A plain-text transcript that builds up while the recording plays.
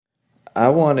I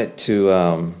wanted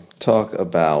to talk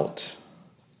about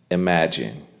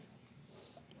imagine.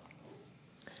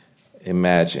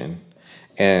 Imagine.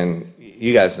 And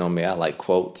you guys know me, I like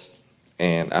quotes.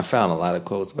 And I found a lot of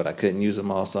quotes, but I couldn't use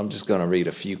them all. So I'm just going to read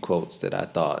a few quotes that I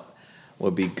thought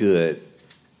would be good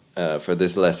for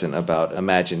this lesson about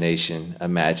imagination.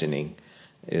 Imagining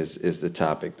is the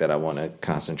topic that I want to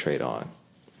concentrate on.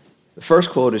 The first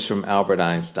quote is from Albert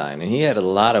Einstein, and he had a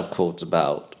lot of quotes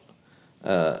about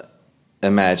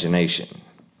imagination.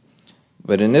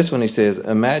 But in this one he says,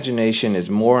 imagination is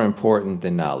more important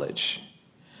than knowledge.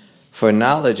 For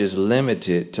knowledge is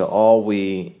limited to all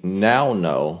we now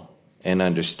know and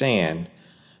understand,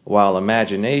 while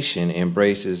imagination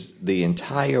embraces the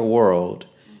entire world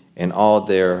and all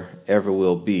there ever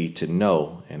will be to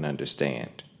know and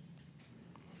understand.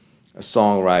 A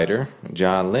songwriter,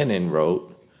 John Lennon, wrote,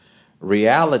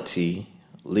 reality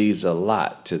leaves a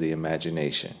lot to the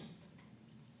imagination.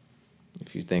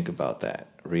 If you think about that,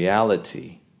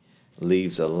 reality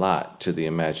leaves a lot to the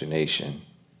imagination.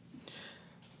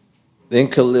 Then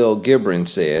Khalil Gibran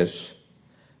says,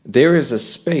 there is a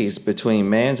space between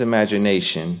man's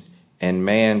imagination and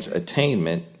man's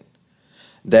attainment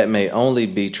that may only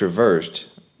be traversed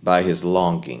by his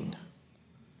longing.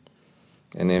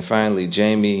 And then finally,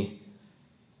 Jamie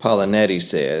Polinetti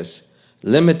says,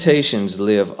 limitations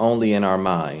live only in our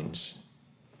minds,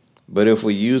 but if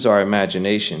we use our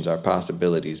imaginations, our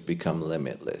possibilities become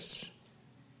limitless.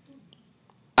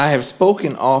 I have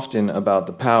spoken often about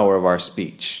the power of our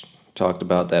speech, talked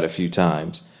about that a few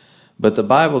times. But the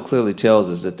Bible clearly tells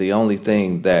us that the only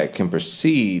thing that can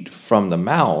proceed from the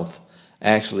mouth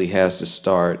actually has to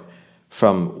start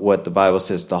from what the Bible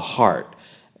says, the heart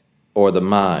or the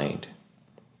mind.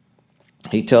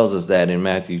 He tells us that in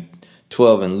Matthew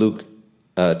 12 and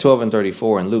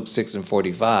 34 and Luke 6 and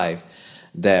 45,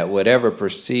 that whatever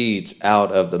proceeds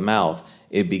out of the mouth,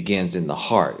 it begins in the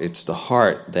heart. It's the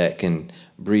heart that can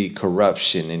breed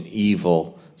corruption and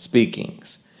evil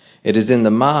speakings. It is in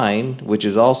the mind, which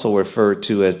is also referred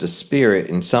to as the spirit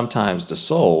and sometimes the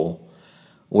soul,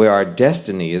 where our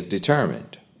destiny is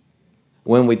determined.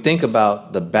 When we think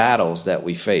about the battles that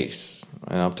we face,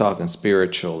 and I'm talking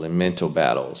spiritual and mental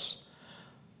battles,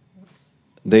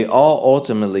 they all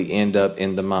ultimately end up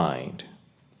in the mind.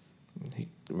 The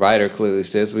writer clearly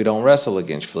says we don't wrestle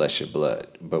against flesh and blood,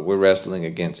 but we're wrestling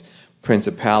against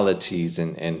principalities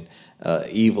and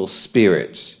evil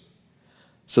spirits.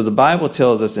 So the Bible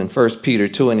tells us in 1 Peter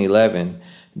 2 and 11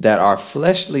 that our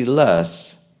fleshly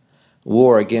lusts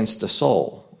war against the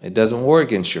soul. It doesn't war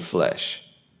against your flesh.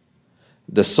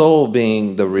 The soul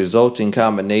being the resulting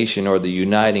combination or the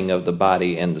uniting of the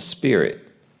body and the spirit.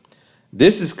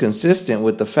 This is consistent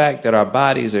with the fact that our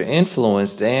bodies are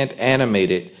influenced and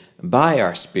animated by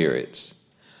our spirits.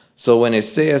 So when it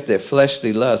says that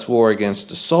fleshly lust war against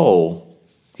the soul,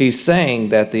 he's saying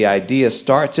that the idea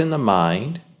starts in the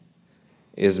mind,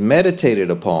 is meditated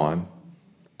upon,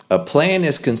 a plan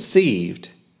is conceived,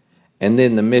 and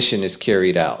then the mission is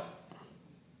carried out.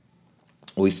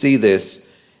 We see this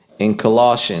in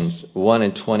Colossians 1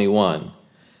 and 21.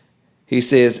 He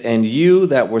says, and you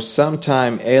that were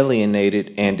sometime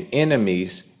alienated and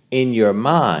enemies in your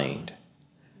mind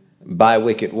by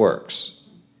wicked works.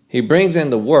 He brings in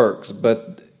the works,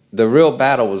 but the real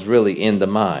battle was really in the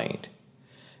mind.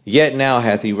 Yet now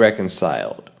hath he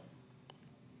reconciled.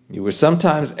 You were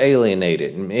sometimes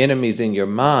alienated and enemies in your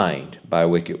mind by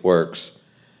wicked works,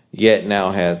 yet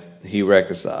now hath he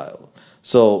reconciled.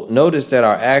 So notice that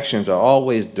our actions are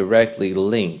always directly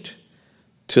linked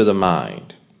to the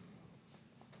mind.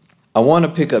 I want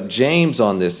to pick up James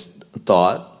on this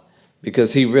thought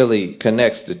because he really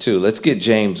connects the two. Let's get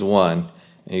James 1,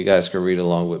 and you guys can read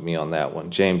along with me on that one.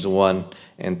 James 1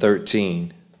 and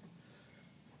 13.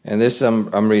 And this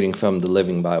I'm reading from the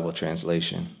Living Bible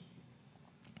translation.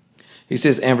 He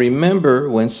says, and remember,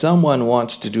 when someone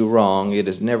wants to do wrong, it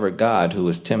is never God who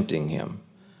is tempting him.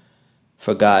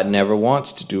 For God never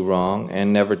wants to do wrong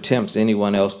and never tempts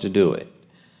anyone else to do it.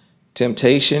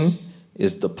 Temptation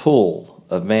is the pull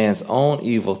of man's own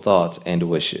evil thoughts and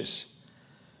wishes.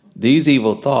 These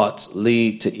evil thoughts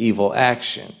lead to evil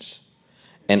actions,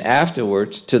 and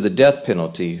afterwards to the death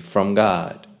penalty from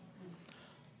God.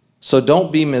 So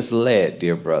don't be misled,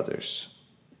 dear brothers.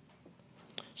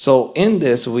 So in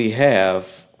this we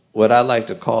have what I like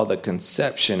to call the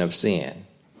conception of sin.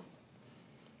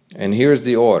 And here's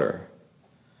the order.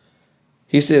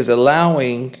 He says,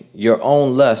 allowing your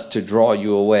own lust to draw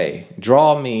you away.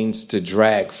 Draw means to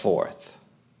drag forth.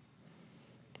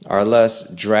 Our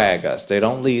lusts drag us. They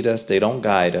don't lead us. They don't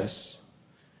guide us.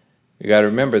 You got to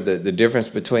remember the difference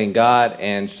between God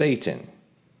and Satan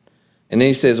And then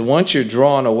he says, once you're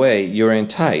drawn away, you're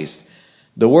enticed.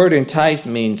 The word entice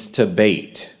means to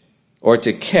bait or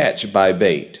to catch by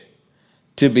bait,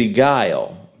 to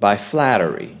beguile by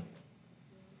flattery,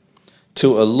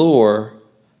 to allure,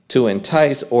 to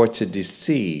entice, or to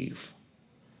deceive.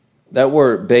 That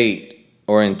word bait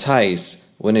or entice,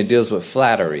 when it deals with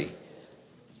flattery,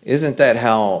 isn't that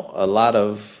how a lot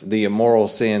of the immoral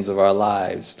sins of our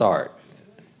lives start?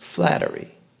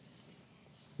 Flattery.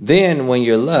 Then when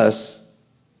you lust,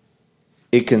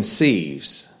 it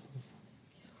conceives.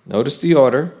 Notice the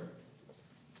order.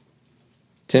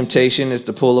 Temptation is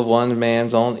the pull of one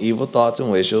man's own evil thoughts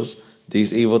and wishes.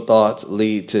 These evil thoughts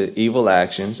lead to evil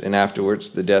actions, and afterwards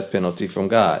the death penalty from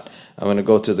God. I'm going to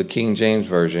go to the King James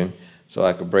Version so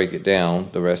I can break it down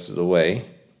the rest of the way.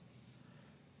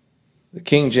 The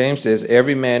King James says,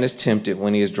 every man is tempted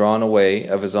when he is drawn away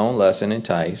of his own lust and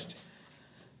enticed.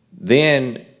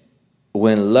 Then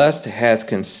when lust hath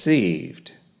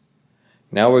conceived,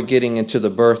 now we're getting into the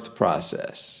birth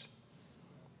process.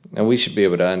 And we should be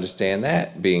able to understand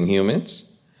that, being humans.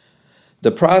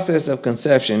 The process of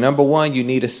conception, number one, you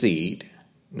need a seed.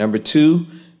 Number two,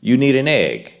 you need an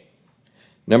egg.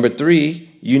 Number three,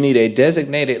 you need a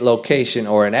designated location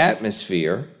or an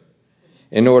atmosphere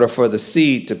in order for the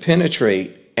seed to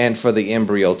penetrate and for the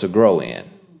embryo to grow in.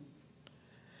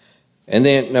 And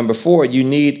then number four, you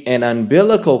need an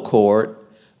umbilical cord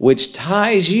which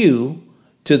ties you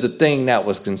to the thing that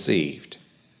was conceived.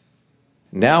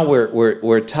 Now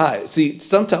we're tied. See,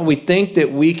 sometimes we think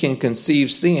that we can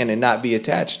conceive sin and not be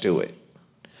attached to it.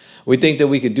 We think that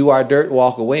we could do our dirt,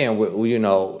 walk away, and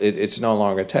it's no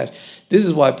longer attached. This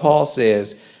is why Paul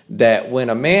says that when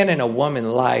a man and a woman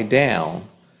lie down,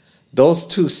 those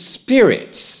two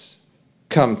spirits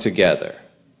come together.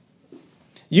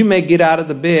 You may get out of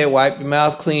the bed, wipe your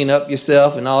mouth, clean up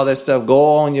yourself, and all that stuff,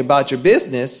 go on about your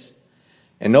business.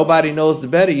 And nobody knows the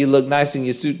better. You look nice in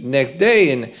your suit the next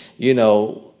day and,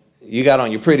 you got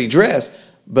on your pretty dress,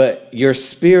 but your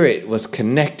spirit was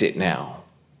connected now.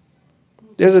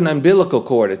 There's an umbilical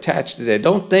cord attached to that.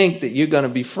 Don't think that you're going to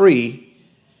be free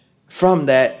from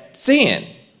that sin.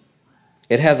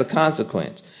 It has a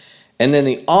consequence. And then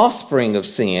the offspring of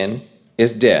sin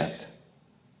is death.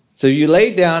 So you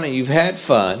lay down and you've had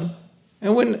fun,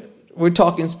 and when we're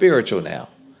talking spiritual now.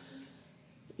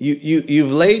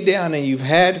 You've laid down and you've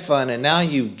had fun, and now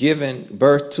you've given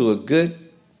birth to a good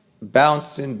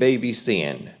bouncing baby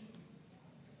sin.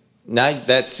 Now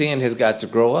that sin has got to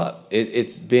grow up.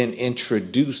 It's been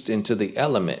introduced into the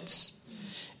elements.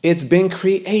 It's been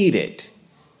created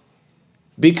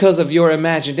because of your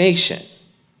imagination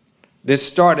that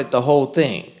started the whole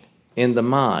thing in the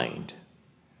mind.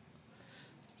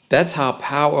 That's how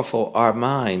powerful our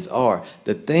minds are.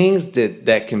 The things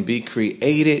that can be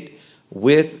created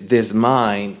with this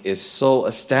mind is so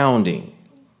astounding.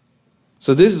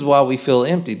 So this is why we feel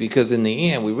empty, because in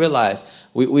the end we realize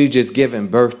we've just given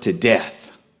birth to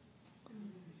death.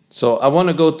 So I want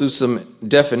to go through some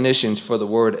definitions for the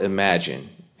word imagine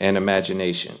and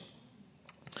imagination.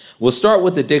 We'll start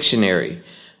with the dictionary.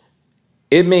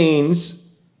 It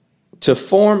means to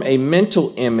form a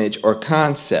mental image or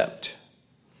concept.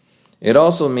 It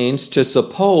also means to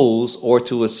suppose or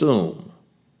to assume.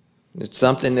 It's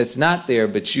something that's not there,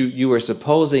 but you are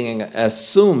supposing and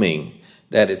assuming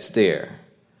that it's there.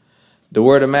 The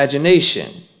word imagination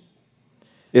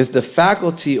is the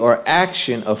faculty or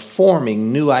action of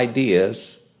forming new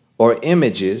ideas or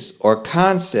images or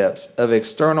concepts of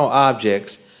external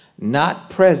objects not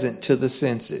present to the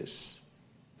senses.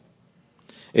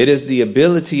 It is the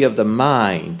ability of the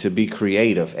mind to be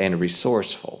creative and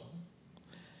resourceful.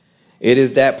 It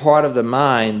is that part of the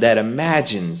mind that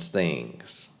imagines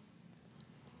things.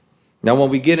 Now,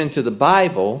 when we get into the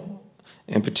Bible,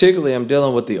 and particularly I'm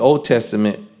dealing with the Old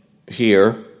Testament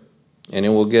here, and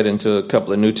then we'll get into a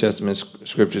couple of New Testament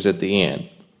scriptures at the end.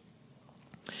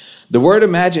 The word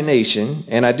imagination,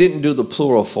 and I didn't do the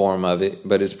plural form of it,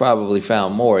 but it's probably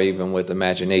found more even with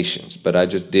imaginations, but I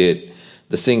just did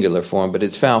the singular form, but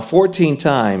it's found 14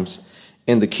 times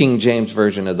in the King James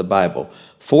Version of the Bible.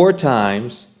 4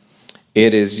 times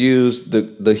it is used,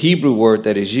 the Hebrew word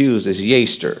that is used is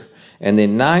yester. And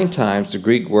then 9 times the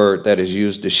Greek word that is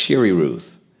used is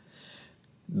shiriruth.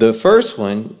 The first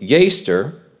one,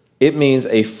 yester, it means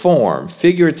a form,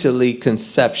 figuratively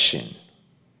conception,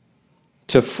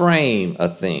 to frame a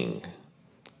thing,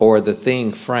 or the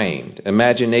thing framed.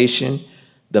 Imagination,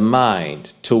 the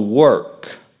mind, to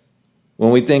work. When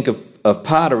we think of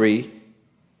pottery,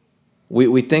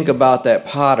 we think about that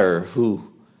potter who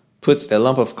puts that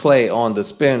lump of clay on the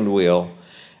spin wheel,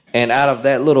 and out of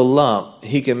that little lump,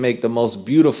 he can make the most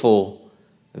beautiful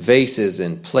vases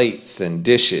and plates and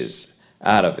dishes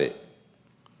out of it.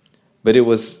 But it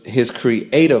was his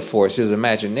creative force, his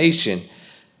imagination,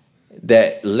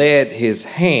 that led his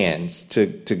hands to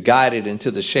guide it into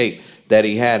the shape that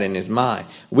he had in his mind.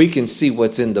 We can see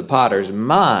what's in the potter's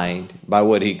mind by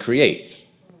what he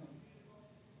creates.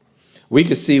 We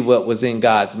could see what was in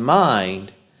God's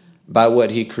mind by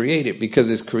what he created, because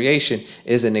his creation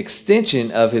is an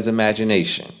extension of his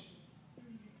imagination.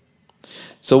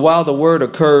 So while the word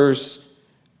occurs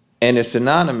and is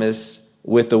synonymous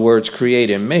with the words create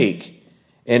and make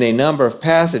in a number of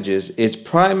passages, its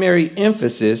primary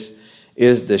emphasis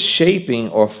is the shaping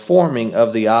or forming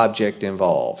of the object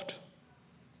involved.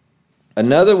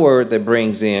 Another word that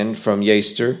brings in from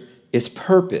Yester is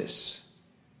purpose.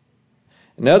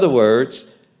 In other words,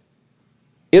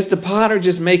 is the potter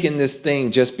just making this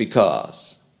thing just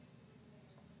because?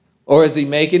 Or is he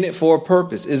making it for a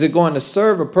purpose? Is it going to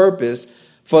serve a purpose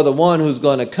for the one who's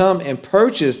going to come and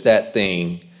purchase that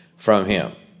thing from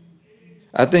him?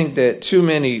 I think that too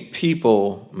many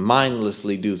people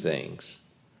mindlessly do things.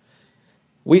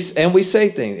 We say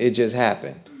things, it just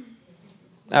happened.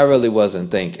 I really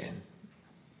wasn't thinking.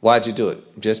 Why'd you do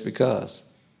it? Just because.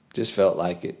 Just felt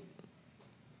like it.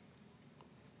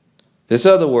 This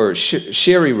other word,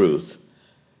 Sherry Ruth,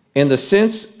 in the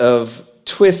sense of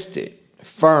twisted,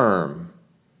 firm,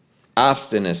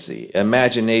 obstinacy,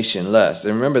 imagination, lust.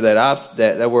 And remember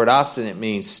that word obstinate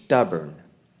means stubborn.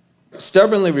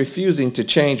 Stubbornly refusing to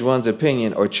change one's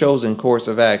opinion or chosen course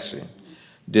of action,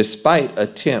 despite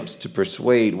attempts to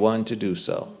persuade one to do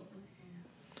so.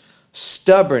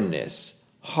 Stubbornness,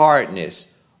 hardness,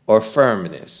 or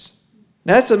firmness.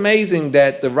 Now, it's amazing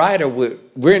that the writer would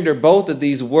render both of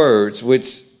these words,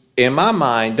 which in my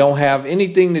mind don't have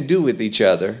anything to do with each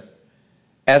other,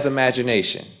 as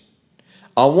imagination.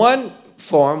 On one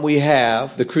form, we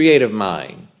have the creative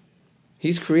mind.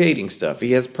 He's creating stuff.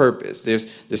 He has purpose.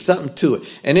 There's something to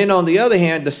it. And then on the other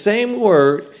hand, the same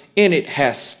word in it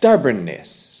has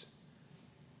stubbornness,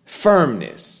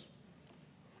 firmness,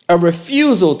 a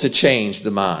refusal to change the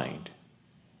mind.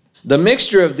 The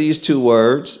mixture of these two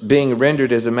words, being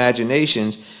rendered as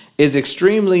imaginations, is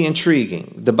extremely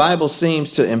intriguing. The Bible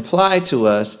seems to imply to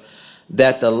us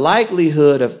that the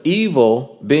likelihood of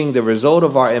evil being the result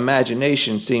of our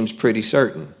imagination seems pretty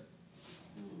certain.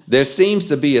 There seems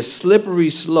to be a slippery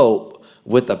slope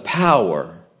with the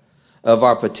power of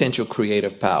our potential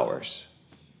creative powers.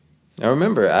 Now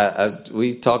remember,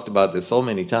 we talked about this so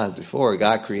many times before.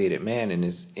 God created man in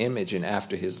his image and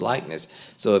after his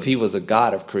likeness. So if he was a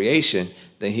God of creation,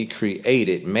 then he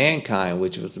created mankind,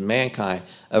 which was mankind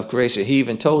of creation. He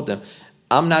even told them,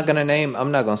 I'm not going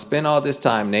to spend all this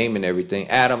time naming everything.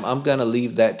 Adam, I'm going to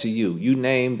leave that to you. You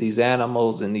name these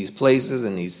animals and these places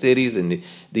and these cities and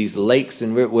these lakes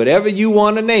and whatever you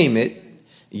want to name it,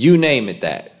 you name it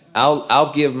that.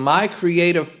 I'll give my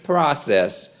creative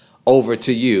process over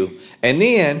to you, and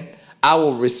then I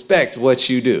will respect what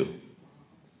you do.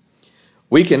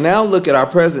 We can now look at our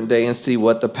present day and see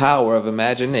what the power of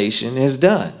imagination has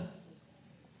done.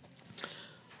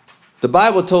 The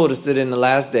Bible told us that in the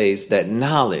last days that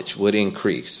knowledge would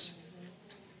increase.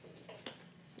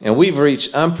 And we've reached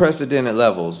unprecedented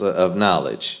levels of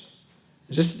knowledge.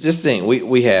 Just think,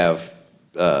 we have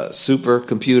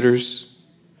supercomputers,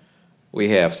 we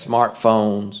have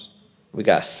smartphones, we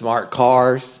got smart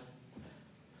cars,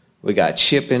 we got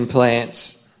chip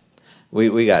implants,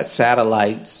 we got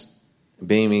satellites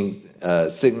beaming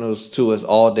signals to us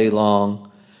all day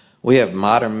long. We have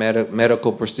modern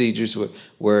medical procedures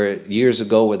where years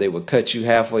ago where they would cut you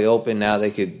halfway open, now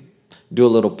they could do a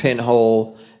little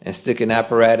pinhole and stick an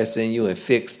apparatus in you and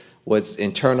fix what's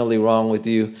internally wrong with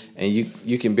you, and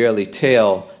you can barely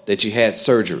tell that you had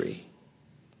surgery.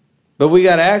 But we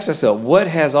got to ask ourselves, what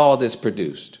has all this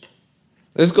produced?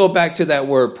 Let's go back to that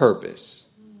word purpose.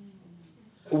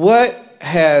 What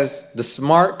has the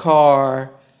smart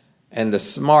car and the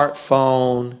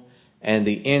smartphone and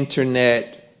the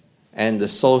internet and the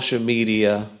social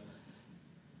media,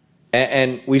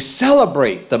 and we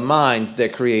celebrate the minds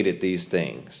that created these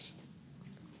things?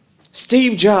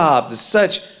 Steve Jobs is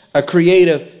such a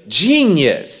creative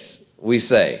genius, we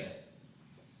say.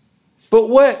 But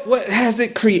what has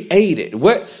it created?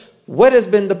 What has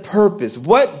been the purpose?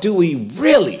 What do we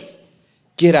really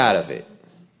get out of it?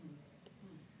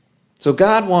 So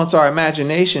God wants our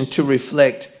imagination to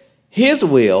reflect his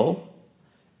will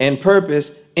and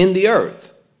purpose in the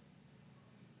earth.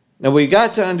 Now we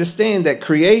got to understand that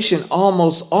creation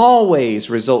almost always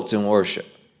results in worship.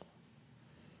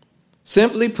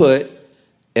 Simply put,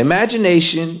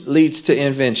 imagination leads to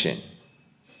invention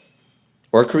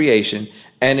or creation,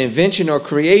 and invention or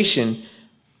creation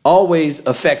always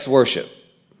affects worship.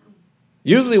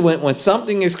 Usually when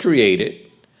something is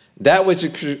created, that which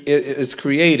is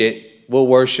created will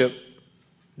worship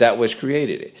that which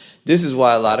created it. This is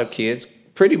why a lot of kids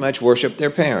pretty much worship their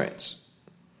parents.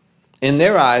 In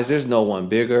their eyes, there's no one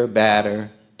bigger, badder,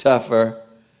 tougher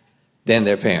than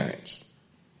their parents.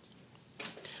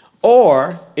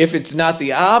 Or if it's not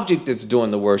the object that's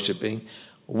doing the worshiping,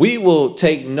 we will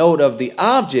take note of the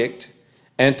object,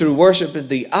 and through worshiping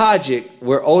the object,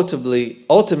 we're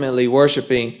ultimately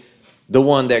worshiping the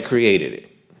one that created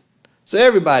it. So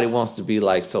everybody wants to be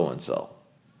like so-and-so.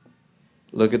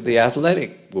 Look at the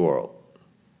athletic world.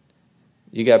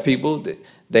 You got people that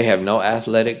they have no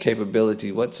athletic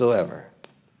capability whatsoever.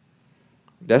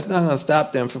 That's not going to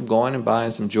stop them from going and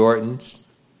buying some Jordans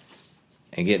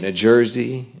and getting a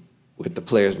jersey with the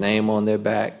player's name on their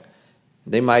back.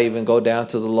 They might even go down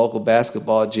to the local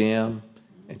basketball gym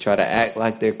and try to act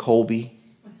like they're Kobe.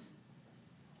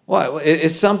 Well,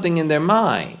 it's something in their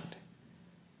mind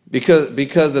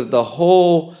because of the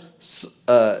whole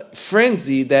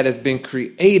frenzy that has been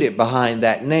created behind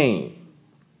that name.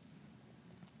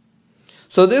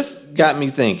 So this got me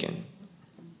thinking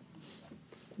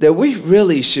that we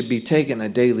really should be taking a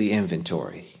daily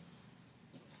inventory.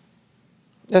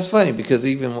 That's funny because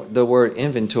even the word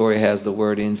inventory has the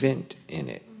word invent in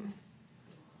it.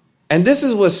 And this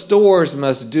is what stores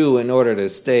must do in order to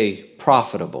stay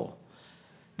profitable.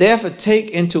 They have to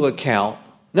take into account,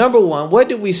 number one, what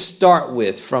did we start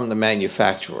with from the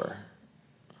manufacturer?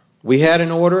 We had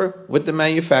an order with the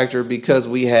manufacturer because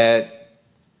we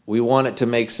wanted to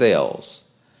make sales.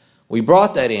 We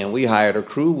brought that in. We hired a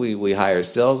crew. We hired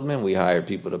salesmen. We hired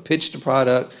people to pitch the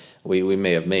product. We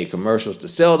may have made commercials to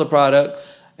sell the product.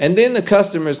 And then the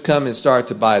customers come and start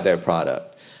to buy their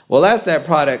product. Well, as that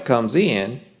product comes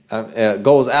in,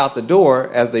 goes out the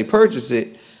door, as they purchase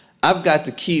it, I've got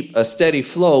to keep a steady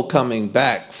flow coming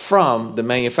back from the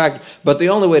manufacturer. But the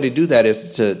only way to do that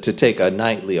is to take a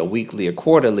nightly, a weekly, a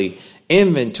quarterly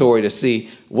inventory to see,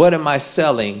 what am I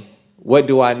selling? What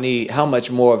do I need? How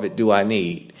much more of it do I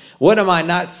need? What am I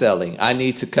not selling? I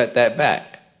need to cut that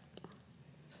back.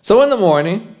 So in the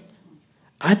morning,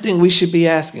 I think we should be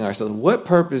asking ourselves, what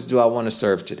purpose do I want to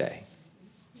serve today?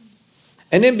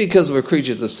 And then because we're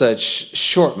creatures of such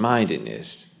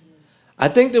short-mindedness, I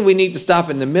think that we need to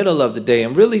stop in the middle of the day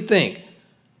and really think,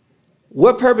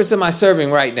 what purpose am I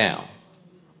serving right now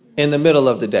in the middle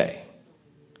of the day?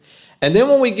 And then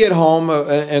when we get home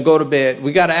and go to bed,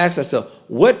 we got to ask ourselves,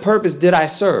 what purpose did I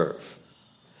serve?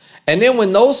 And then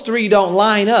when those three don't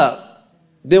line up,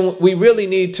 then we really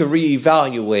need to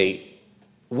reevaluate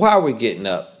why we're getting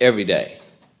up every day.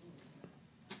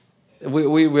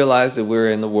 We realize that we're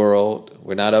in the world.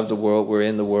 We're not of the world. We're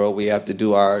in the world. We have to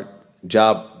do our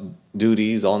job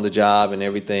duties on the job and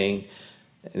everything.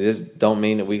 This don't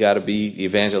mean that we got to be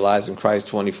evangelizing Christ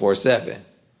 24/7.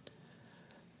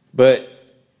 But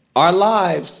our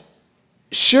lives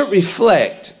should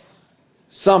reflect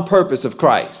some purpose of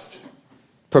Christ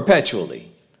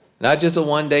perpetually, not just a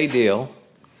one-day deal.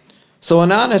 So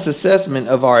an honest assessment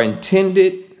of our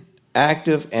intended,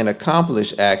 active, and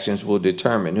accomplished actions will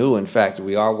determine who, in fact,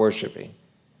 we are worshiping.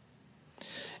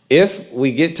 If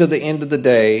we get to the end of the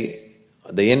day,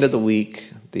 the end of the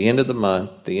week, the end of the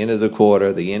month, the end of the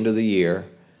quarter, the end of the year,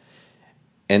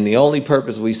 and the only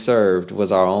purpose we served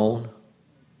was our own,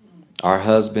 our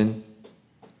husband,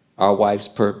 our wife's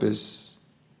purpose,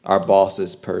 our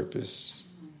boss's purpose,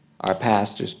 our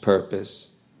pastor's purpose,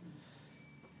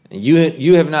 and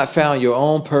you have not found your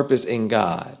own purpose in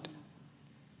God,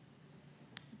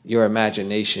 your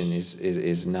imagination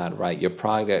is not right. Your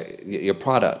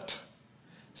product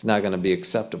is not going to be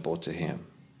acceptable to him.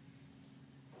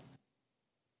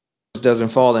 It doesn't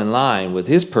fall in line with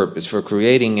his purpose for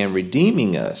creating and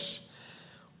redeeming us.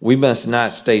 We must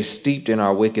not stay steeped in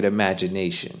our wicked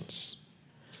imaginations,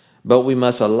 but we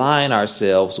must align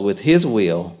ourselves with his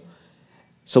will.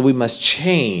 So we must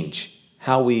change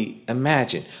how we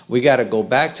imagine. We got to go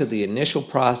back to the initial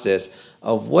process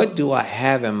of what do I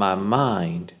have in my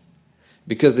mind,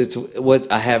 because it's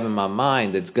what I have in my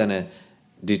mind that's going to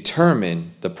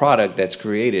determine the product that's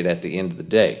created at the end of the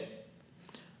day.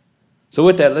 So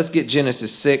with that, let's get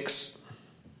Genesis 6.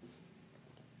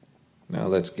 Now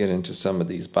let's get into some of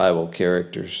these Bible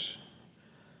characters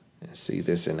and see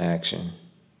this in action.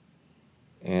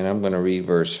 And I'm going to read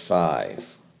verse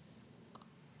 5.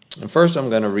 And first I'm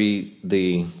going to read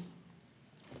the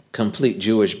complete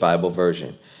Jewish Bible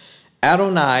version.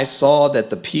 Adonai saw that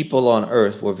the people on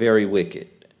earth were very wicked,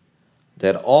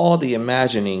 that all the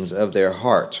imaginings of their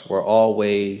hearts were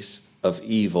always of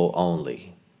evil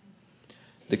only.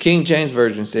 The King James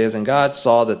Version says, and God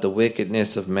saw that the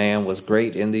wickedness of man was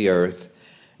great in the earth,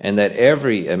 and that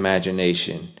every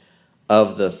imagination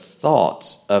of the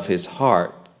thoughts of his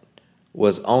heart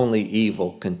was only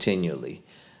evil continually.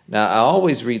 Now, I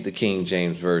always read the King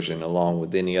James Version along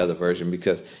with any other version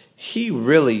because he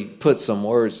really put some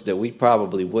words that we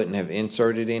probably wouldn't have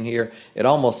inserted in here. It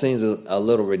almost seems a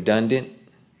little redundant.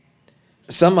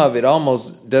 Some of it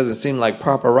almost doesn't seem like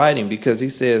proper writing because he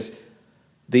says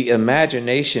the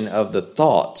imagination of the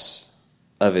thoughts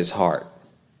of his heart.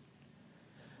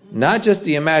 Not just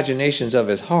the imaginations of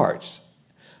his hearts,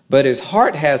 but his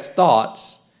heart has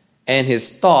thoughts and his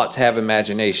thoughts have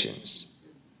imaginations.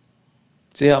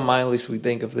 See how mindless we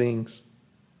think of things?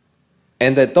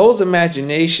 And that those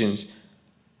imaginations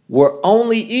were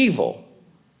only evil,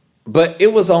 but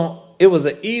it was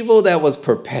an evil that was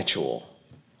perpetual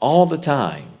all the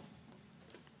time.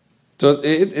 So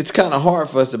it's kind of hard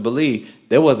for us to believe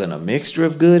there wasn't a mixture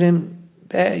of good and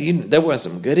bad. There weren't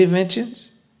some good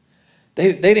inventions.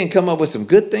 They didn't come up with some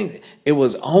good things. It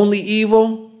was only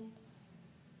evil.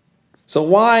 So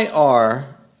why are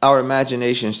our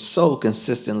imaginations so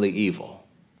consistently evil?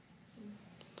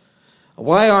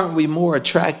 Why aren't we more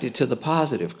attracted to the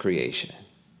positive creation?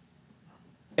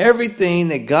 Everything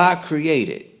that God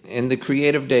created in the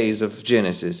creative days of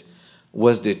Genesis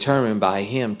was determined by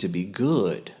him to be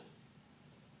good.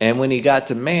 And when he got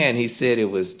to man, he said it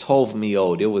was tov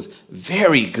miod. It was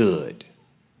very good.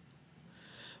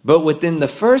 But within the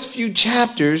first few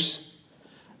chapters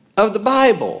of the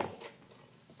Bible,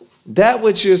 that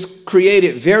which is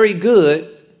created very good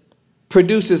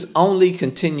produces only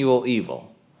continual evil.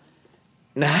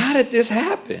 Now, how did this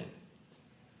happen?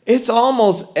 It's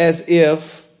almost as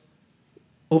if,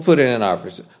 we'll put it in our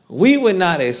perspective, we would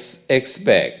not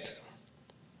expect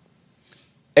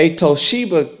a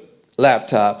Toshiba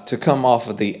laptop to come off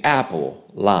of the Apple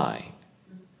line,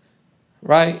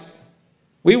 right?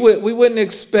 We wouldn't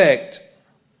expect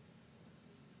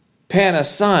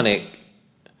Panasonic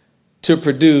to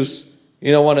produce,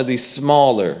 one of these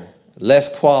smaller,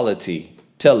 less quality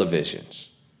televisions.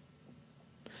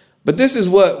 But this is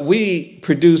what we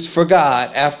produce for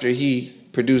God after he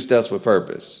produced us with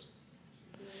purpose.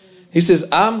 He says,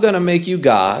 I'm going to make you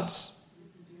gods.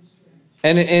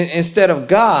 And instead of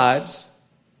gods,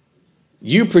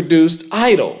 you produced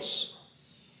idols,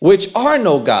 which are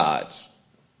no gods.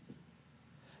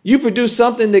 You produce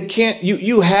something that can't,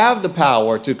 you have the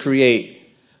power to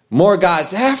create more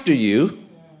gods after you,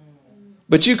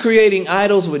 but you're creating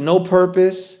idols with no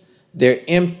purpose. They're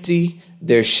empty.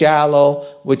 They're shallow,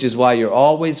 which is why you're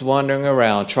always wandering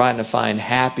around trying to find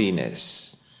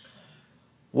happiness.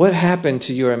 What happened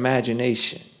to your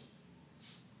imagination?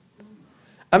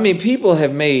 I mean, people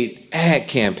have made ad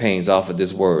campaigns off of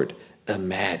this word,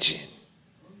 imagine.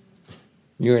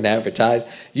 You're an advertiser.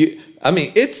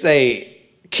 It's a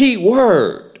key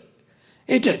word.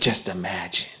 Just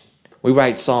imagine. We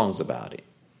write songs about it.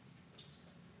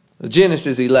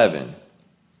 Genesis 11.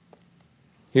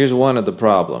 Here's one of the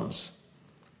problems.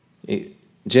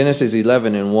 Genesis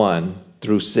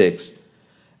 11:1-6.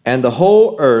 And the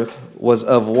whole earth was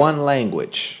of one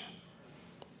language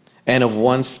and of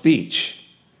one speech.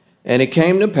 And it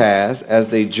came to pass, as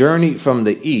they journeyed from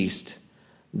the east,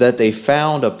 that they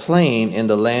found a plain in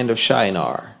the land of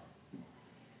Shinar.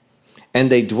 And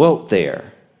they dwelt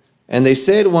there. And they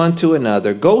said one to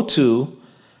another, Go to,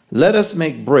 let us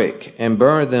make brick and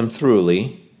burn them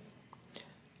thoroughly.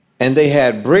 And they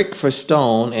had brick for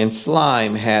stone, and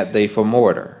slime had they for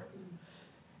mortar.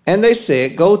 And they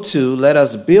said, Go to, let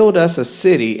us build us a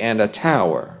city and a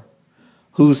tower,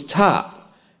 whose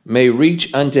top may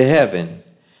reach unto heaven,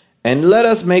 and let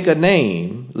us make a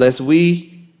name, lest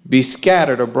we be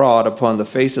scattered abroad upon the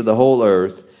face of the whole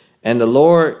earth. And the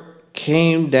Lord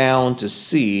came down to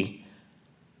see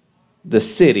the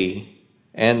city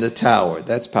and the tower.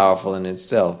 That's powerful in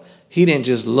itself. He didn't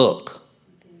just look.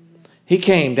 He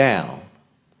came down,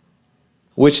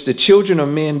 which the children of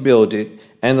men builded,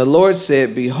 and the Lord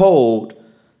said, Behold,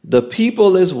 the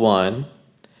people is one,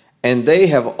 and they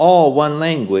have all one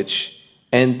language,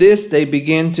 and this they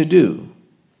begin to do.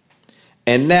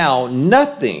 And now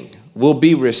nothing will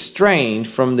be restrained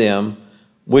from them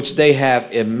which they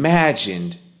have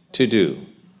imagined to do.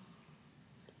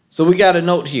 So we got a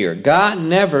note here. God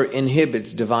never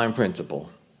inhibits divine principle.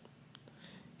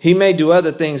 He may do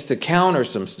other things to counter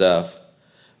some stuff,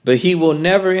 but he will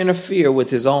never interfere with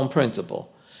his own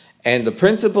principle. And the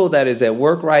principle that is at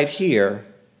work right here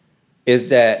is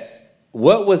that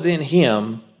what was in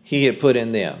him, he had put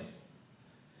in them.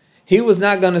 He was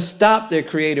not going to stop their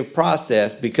creative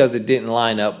process because it didn't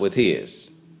line up with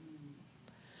his.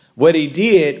 What he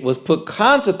did was put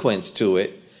consequence to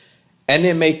it and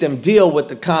then make them deal with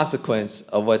the consequence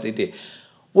of what they did.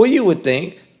 Well, you would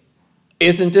think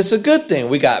Isn't this a good thing?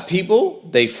 We got people,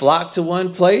 they flock to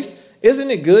one place. Isn't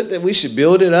it good that we should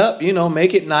build it up,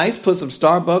 make it nice, put some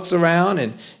Starbucks around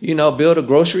and, build a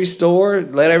grocery store,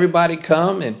 let everybody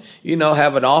come and,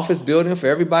 have an office building for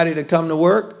everybody to come to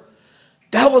work?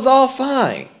 That was all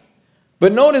fine.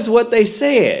 But notice what they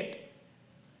said.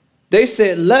 They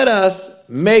said, let us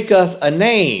make us a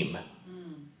name.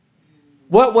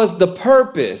 What was the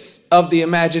purpose of the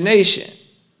imagination?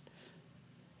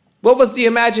 What was the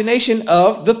imagination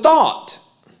of the thought?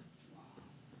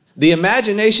 The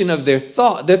imagination of their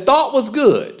thought was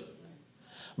good,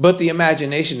 but the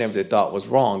imagination of their thought was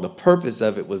wrong. The purpose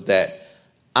of it was that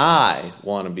I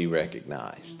want to be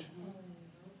recognized.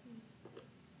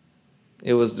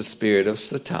 It was the spirit of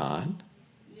Satan.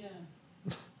 Yeah.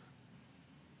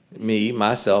 Me,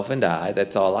 myself, and I.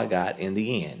 That's all I got in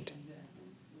the end.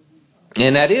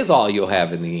 And that is all you'll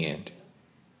have in the end.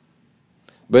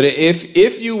 But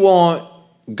if you want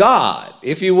God,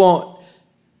 if you want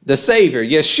the Savior,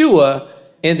 Yeshua,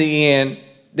 in the end,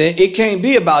 then it can't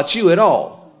be about you at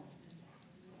all.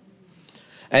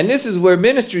 And this is where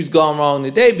ministry's gone wrong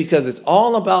today, because it's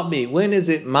all about me. When is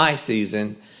it my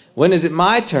season? When is it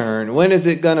my turn? When is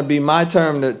it going to be my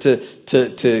turn to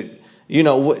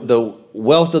the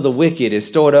wealth of the wicked is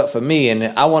stored up for me, and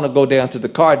I want to go down to the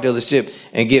car dealership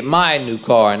and get my new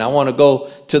car, and I want to go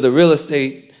to the real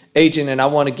estate agent and I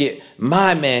want to get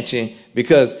my mansion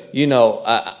because,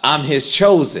 I'm his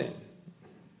chosen.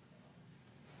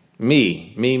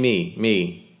 Me.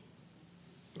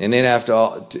 And then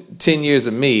after 10 years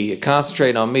of me,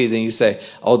 concentrate on me, then you say,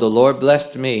 oh, the Lord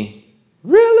blessed me.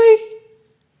 Really?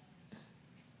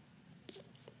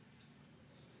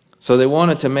 So they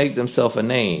wanted to make themselves a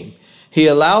name. He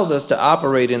allows us to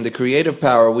operate in the creative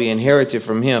power we inherited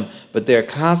from him, but there are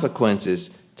consequences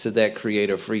to that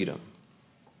creative freedom.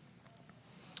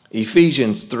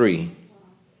 Ephesians 3.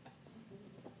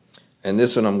 And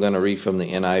this one I'm going to read from the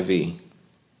NIV.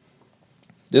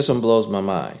 This one blows my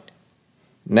mind.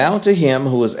 Now to him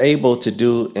who is able to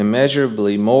do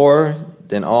immeasurably more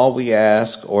than all we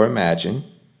ask or imagine,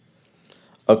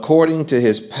 according to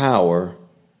his power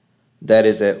that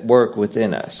is at work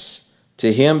within us.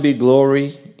 To him be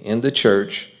glory in the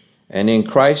church and in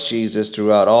Christ Jesus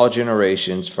throughout all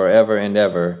generations, forever and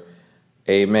ever.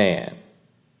 Amen.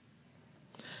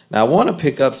 Now, I want to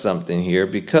pick up something here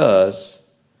because,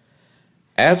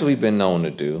 as we've been known to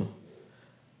do,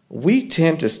 we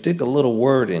tend to stick a little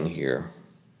word in here.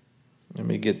 Let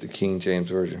me get the King James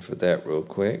Version for that real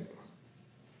quick.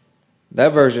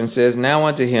 That version says, now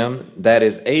unto him that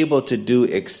is able to do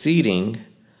exceeding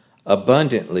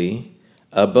abundantly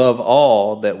above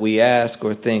all that we ask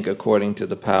or think according to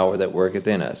the power that worketh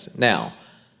in us. Now,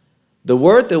 the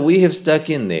word that we have stuck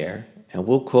in there, and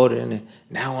we'll quote it in there,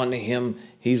 now unto him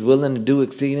he's willing to do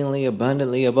exceedingly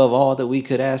abundantly above all that we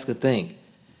could ask or think.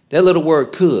 That little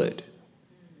word could.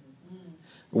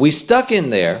 We stuck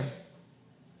in there.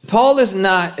 Paul is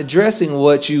not addressing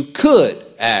what you could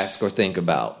ask or think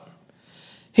about.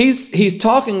 He's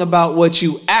talking about what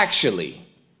you actually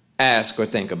ask or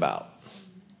think about.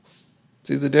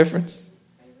 See the difference?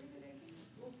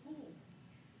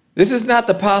 This is not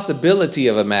the possibility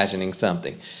of imagining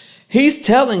something. He's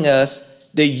telling us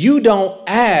that you don't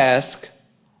ask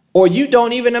or you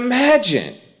don't even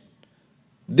imagine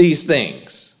these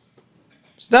things.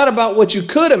 It's not about what you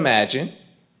could imagine.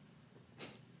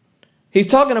 He's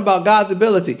talking about God's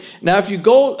ability. Now, if you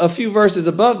go a few verses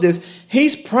above this,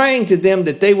 he's praying to them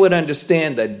that they would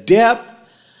understand the depth,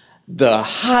 the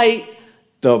height,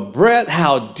 the breadth,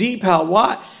 how deep, how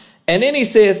wide. And then he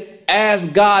says, as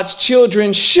God's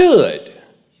children should.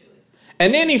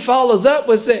 And then he follows up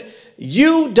with saying,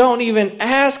 you don't even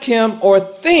ask him or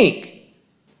think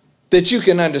that you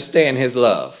can understand his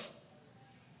love.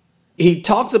 He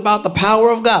talks about the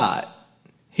power of God.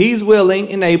 He's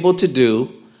willing and able to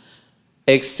do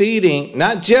exceeding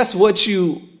not just what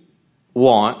you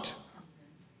want,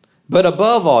 but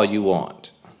above all you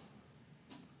want.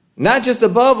 Not just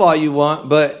above all you want,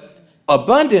 but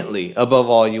abundantly above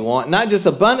all you want. Not just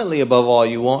abundantly above all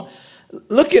you want.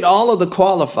 Look at all of the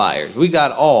qualifiers. We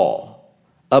got all,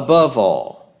 above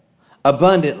all,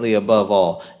 abundantly above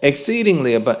all,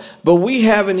 exceedingly above. But we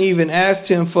haven't even asked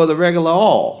him for the regular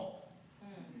all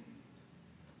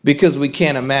because we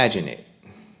can't imagine it.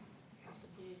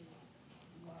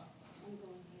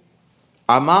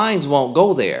 Our minds won't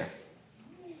go there.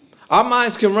 Our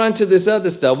minds can run to this other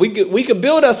stuff. We could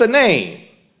build us a name.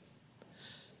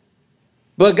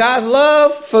 But God's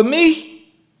love for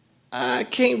me, I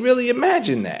can't really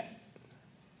imagine that.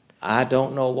 I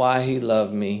don't know why he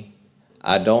loved me.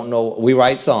 I don't know. We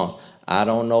write songs. I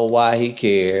don't know why he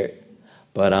cared,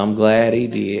 but I'm glad he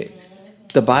did.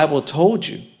 The Bible told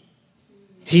you.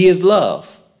 He is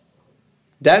love.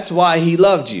 That's why he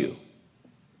loved you.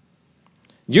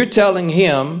 You're telling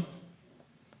him,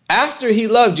 after he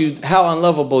loved you, how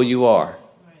unlovable you are.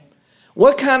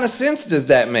 What kind of sense does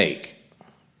that make?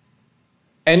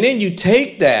 And then you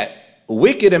take that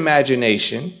wicked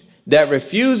imagination that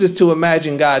refuses to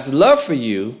imagine God's love for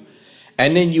you,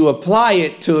 and then you apply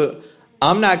it to,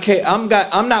 I'm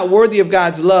not worthy of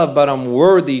God's love, but I'm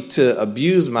worthy to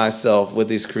abuse myself with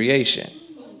his creation.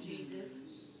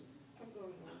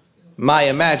 My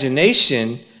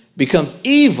imagination becomes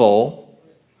evil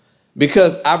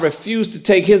because I refuse to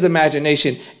take his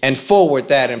imagination and forward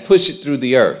that and push it through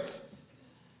the earth.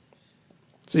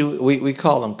 See, we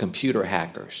call them computer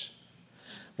hackers.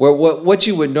 Where what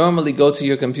you would normally go to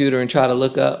your computer and try to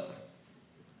look up,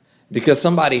 because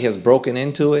somebody has broken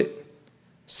into it,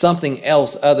 something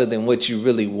else other than what you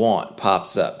really want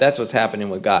pops up. That's what's happening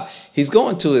with God. He's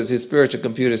going to his spiritual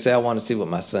computer, say, I want to see what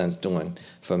my son's doing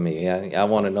for me. I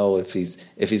want to know if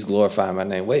he's glorifying my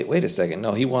name. Wait a second.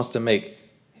 No, he wants to make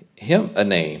him a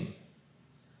name.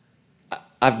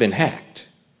 I've been hacked.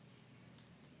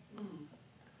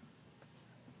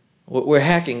 We're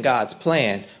hacking God's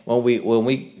plan when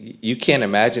you can't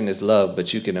imagine his love,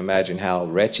 but you can imagine how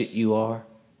wretched you are.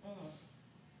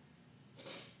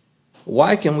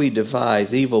 Why can we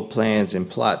devise evil plans and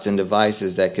plots and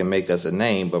devices that can make us a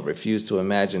name, but refuse to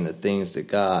imagine the things that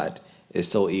God is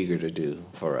so eager to do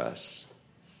for us?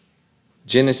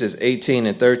 Genesis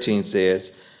 18:13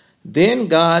 says, then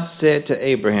God said to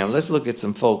Abraham, let's look at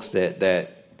some folks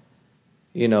that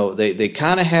you know, they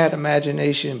kind of had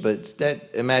imagination, but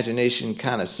that imagination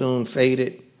kind of soon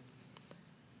faded.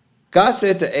 God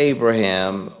said to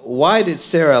Abraham, why did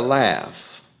Sarah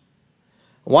laugh?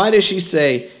 Why did she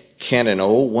say, can an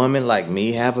old woman like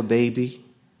me have a baby?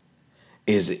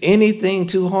 Is anything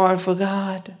too hard for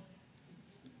God?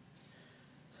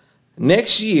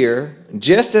 Next year,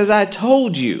 just as I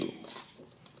told you,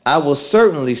 I will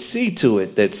certainly see to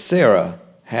it that Sarah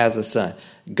has a son.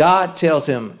 God tells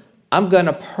him, I'm going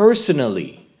to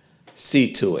personally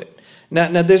see to it.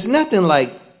 Now, there's nothing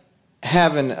like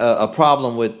having a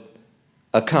problem with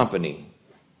a company,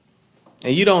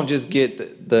 and you don't just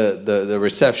get the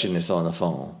receptionist on the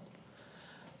phone.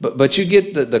 But you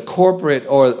get the corporate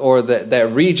or that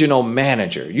regional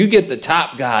manager. You get the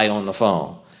top guy on the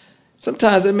phone.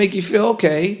 Sometimes they make you feel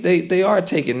okay. They are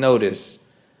taking notice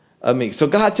of me. So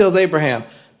God tells Abraham,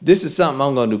 this is something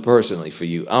I'm going to do personally for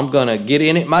you. I'm going to get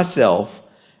in it myself,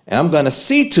 and I'm going to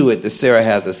see to it that Sarah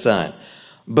has a son.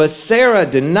 But Sarah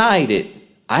denied it.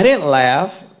 I didn't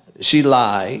laugh. She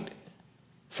lied,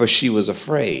 for she was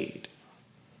afraid.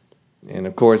 And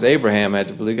of course, Abraham had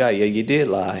to believe God. Yeah, you did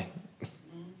lie.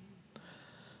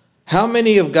 How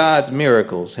many of God's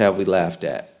miracles have we laughed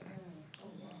at?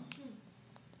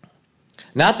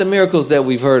 Not the miracles that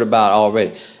we've heard about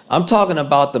already. I'm talking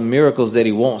about the miracles that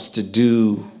he wants to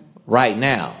do right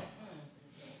now.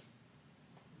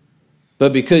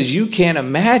 But because you can't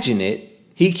imagine it,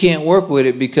 he can't work with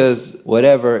it, because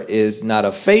whatever is not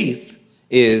of faith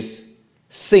is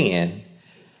sin.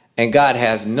 And God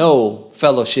has no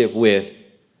fellowship with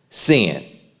sin.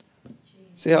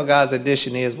 See how God's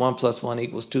addition is 1 +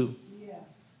 1 = 2? Yeah.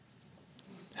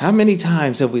 How many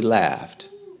times have we laughed?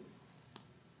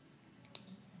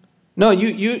 No,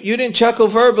 you didn't chuckle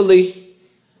verbally,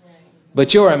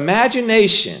 but your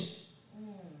imagination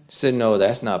said, no,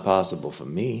 that's not possible for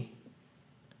me.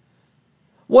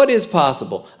 What is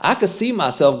possible? I could see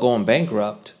myself going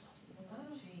bankrupt.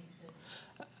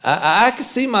 I could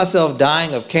see myself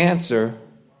dying of cancer.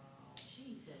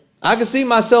 I could see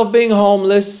myself being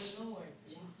homeless.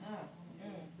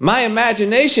 My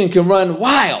imagination can run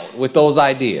wild with those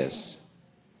ideas.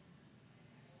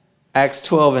 Acts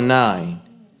 12:9.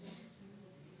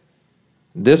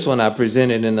 This one I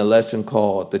presented in the lesson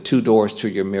called The 2 Doors to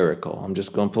Your Miracle. I'm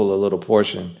just going to pull a little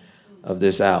portion of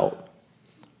this out.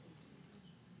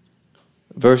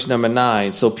 Verse number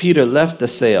 9. So Peter left the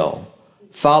cell,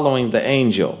 following the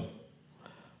angel.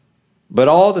 But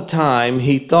all the time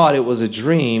he thought it was a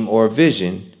dream or a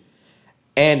vision,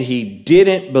 and he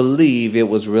didn't believe it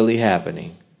was really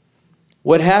happening.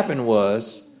 What happened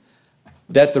was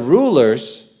that the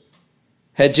rulers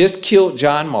had just killed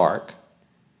John Mark,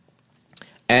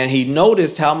 and he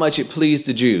noticed how much it pleased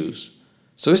the Jews.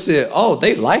 So he said, oh,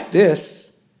 they like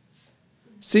this.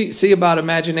 See about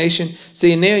imagination?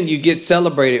 See, and then you get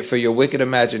celebrated for your wicked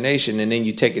imagination, and then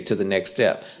you take it to the next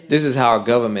step. This is how our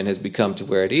government has become to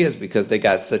where it is, because they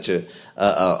got such a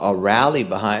rally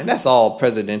behind. That's all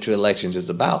presidential elections is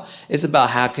about. It's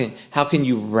about how can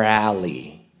you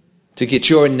rally to get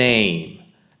your name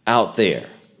out there.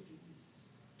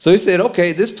 So he said,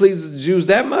 okay, this pleases the Jews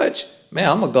that much? Man,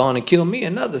 I'm going to go on and kill me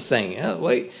another saint.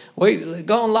 Wait,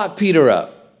 go and lock Peter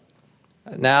up.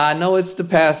 Now, I know it's the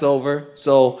Passover,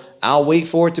 so I'll wait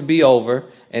for it to be over.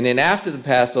 And then after the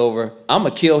Passover, I'm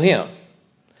going to kill him.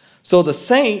 So the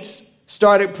saints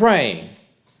started praying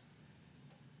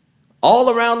all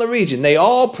around the region. They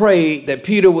all prayed that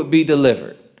Peter would be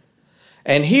delivered.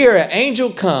 And here an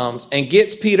angel comes and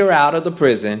gets Peter out of the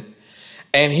prison.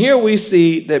 And here we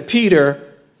see that Peter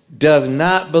does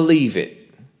not believe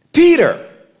it. Peter,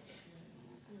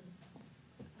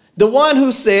 the one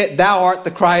who said, thou art the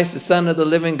Christ, the Son of the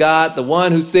living God, the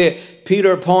one who said,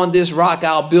 Peter, upon this rock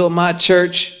I'll build my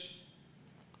church.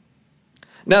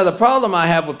 Now, the problem I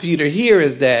have with Peter here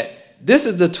is that this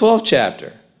is the 12th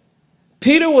chapter.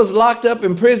 Peter was locked up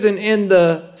in prison in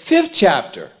the 5th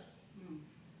chapter.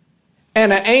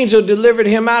 And an angel delivered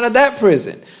him out of that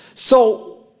prison.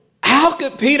 So how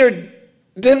could Peter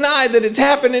deny that it's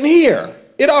happening here?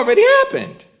 It already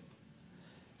happened.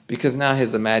 Because now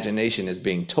his imagination is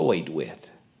being toyed with.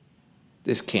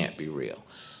 This can't be real.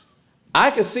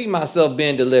 I could see myself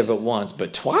being delivered once,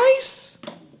 but twice?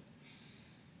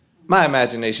 My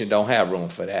imagination don't have room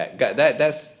for that. God,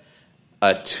 that's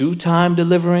a 2-time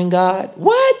delivering God?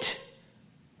 What?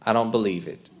 I don't believe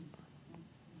it.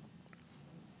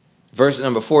 Verse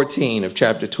number 14 of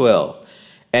chapter 12.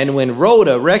 And when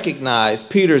Rhoda recognized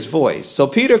Peter's voice, so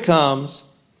Peter comes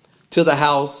to the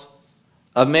house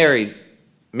of Mary's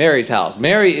house.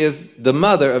 Mary is the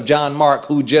mother of John Mark,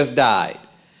 who just died.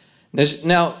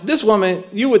 Now, this woman,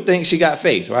 you would think she got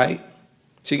faith, right?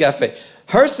 She got faith.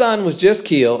 Her son was just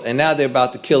killed, and now they're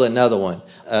about to kill another one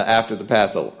after the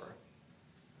Passover.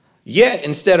 Yet,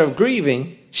 instead of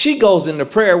grieving, she goes into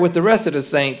prayer with the rest of the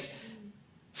saints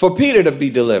for Peter to be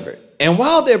delivered. And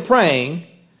while they're praying,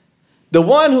 the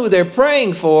one who they're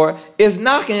praying for is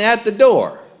knocking at the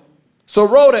door. So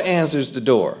Rhoda answers the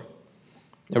door.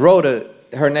 And Rhoda,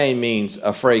 her name means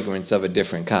a fragrance of a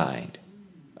different kind,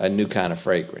 a new kind of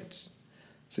fragrance.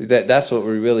 See, that's what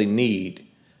we really need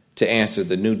to answer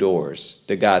the new doors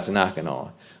that God's knocking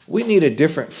on. We need a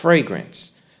different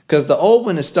fragrance because the old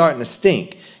one is starting to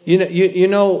stink. You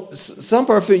know, some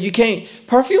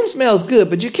perfume smells good,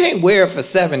 but you can't wear it for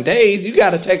 7 days. You got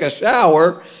to take a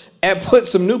shower and put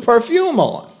some new perfume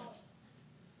on.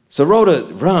 So Rhoda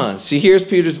runs. She hears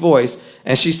Peter's voice,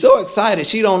 and she's so excited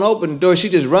she don't open the door. She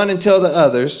just run and tell the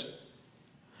others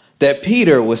that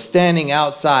Peter was standing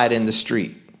outside in the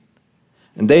street.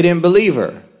 And they didn't believe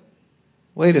her.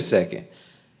 Wait a second.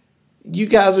 You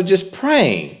guys were just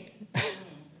praying.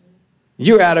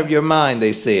 You're out of your mind,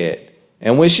 they said.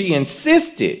 And when she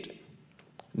insisted,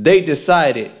 they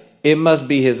decided it must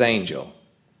be his angel.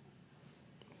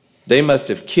 They must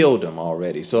have killed him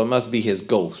already, so it must be his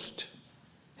ghost,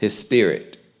 his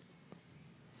spirit.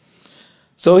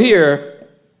 So here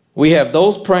we have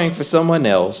those praying for someone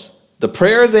else. The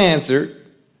prayer is answered,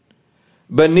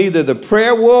 but neither the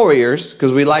prayer warriors,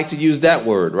 because we like to use that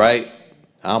word, right?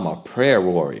 I'm a prayer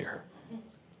warrior.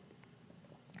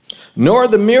 Nor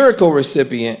the miracle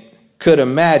recipient could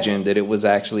imagine that it was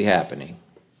actually happening.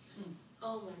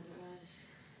 Oh my gosh.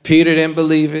 Peter didn't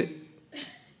believe it,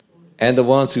 and the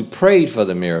ones who prayed for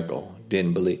the miracle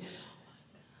didn't believe.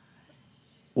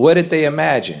 What did they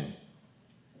imagine?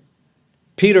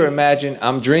 Peter imagined,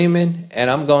 I'm dreaming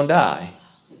and I'm going to die.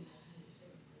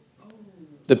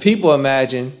 The people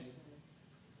imagine,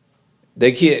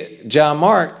 they kill John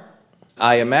Mark,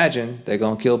 I imagine they're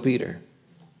going to kill Peter.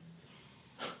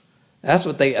 That's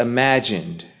what they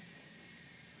imagined.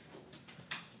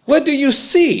 What do you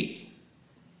see?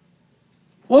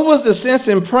 What was the sense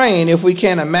in praying if we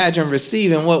can't imagine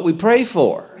receiving what we pray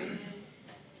for?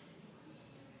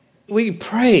 We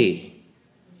pray.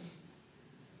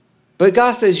 But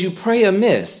God says you pray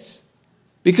amiss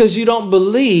because you don't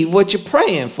believe what you're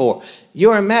praying for.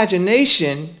 Your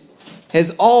imagination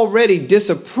has already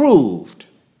disapproved,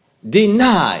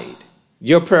 denied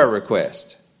your prayer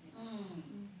request.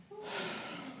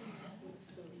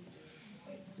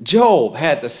 Job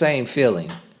had the same feeling.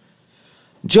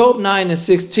 Job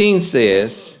 9:16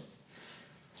 says,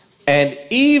 and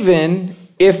even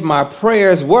if my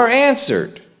prayers were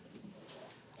answered,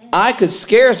 I could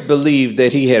scarce believe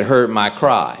that he had heard my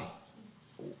cry.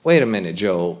 Wait a minute,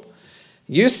 Job.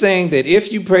 You're saying that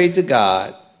if you prayed to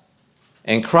God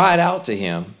and cried out to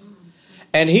him,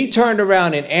 and he turned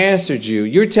around and answered you,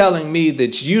 you're telling me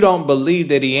that you don't believe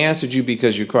that he answered you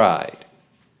because you cried.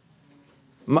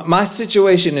 My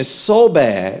situation is so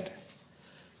bad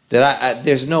that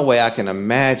there's no way I can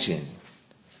imagine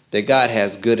that God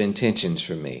has good intentions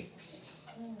for me.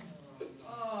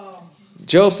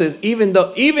 Job says, even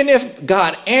if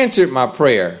God answered my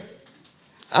prayer,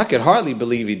 I could hardly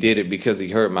believe he did it because he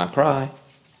heard my cry.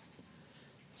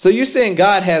 So you're saying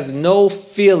God has no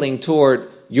feeling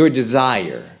toward your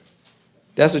desire.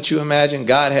 That's what you imagine?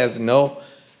 God has no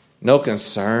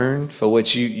concern for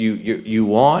what you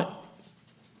want?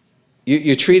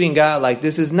 You're treating God like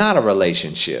this is not a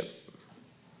relationship.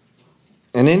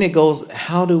 And then it goes,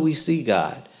 how do we see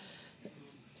God?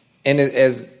 And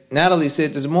as Natalie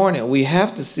said this morning, we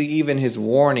have to see even his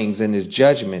warnings and his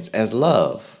judgments as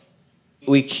love.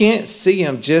 We can't see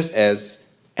him just as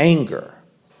anger,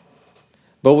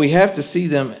 but we have to see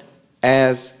them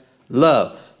as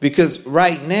love. Because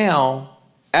right now,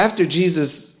 after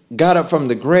Jesus got up from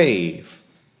the grave,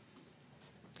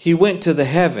 he went to the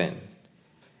heaven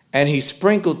and he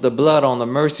sprinkled the blood on the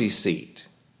mercy seat.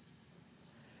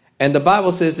 And the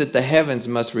Bible says that the heavens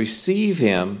must receive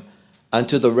him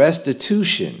unto the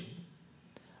restitution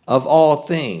of all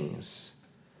things.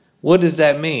 What does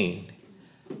that mean?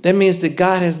 That means that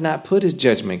God has not put his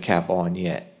judgment cap on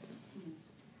yet.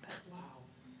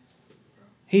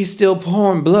 He's still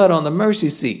pouring blood on the mercy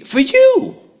seat for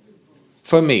you,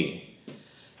 for me.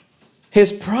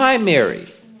 His primary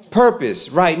purpose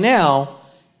right now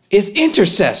is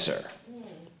intercessor.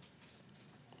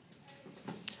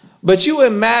 But you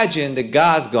imagine that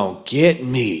God's going to get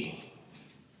me.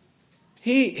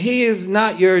 He is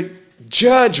not your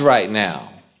judge right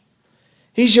now.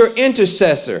 He's your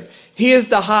intercessor. He is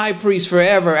the high priest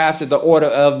forever after the order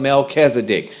of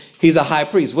Melchizedek. He's a high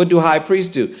priest. What do high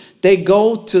priests do? They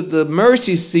go to the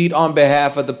mercy seat on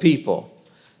behalf of the people.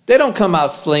 They don't come out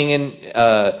slinging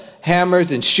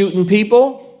hammers and shooting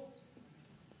people.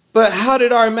 But how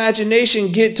did our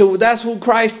imagination get to, that's who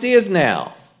Christ is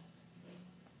now.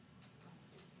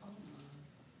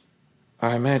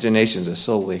 Our imaginations are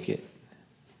so wicked.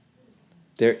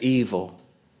 They're evil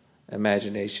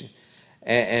imagination.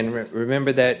 And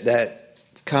remember that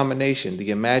combination,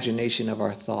 the imagination of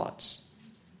our thoughts,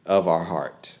 of our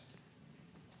heart.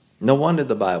 No wonder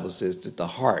the Bible says that the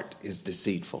heart is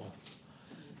deceitful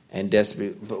and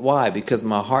desperate. But why? Because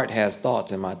my heart has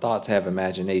thoughts and my thoughts have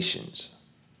imaginations.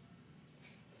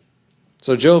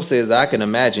 So Job says, I can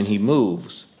imagine he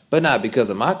moves, but not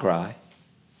because of my cry.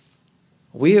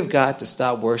 We have got to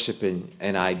stop worshiping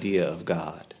an idea of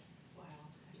God. Wow.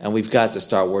 And we've got to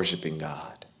start worshiping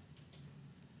God.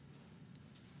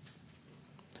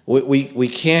 We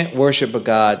can't worship a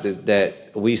God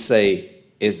that we say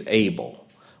is able.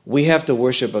 We have to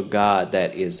worship a God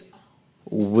that is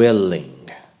willing.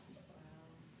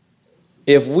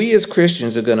 If we as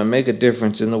Christians are going to make a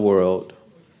difference in the world,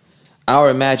 our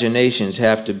imaginations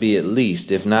have to be at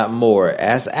least, if not more,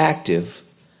 as active,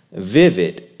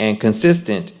 vivid, and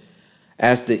consistent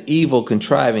as the evil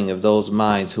contriving of those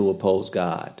minds who oppose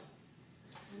God.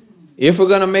 If we're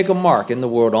going to make a mark in the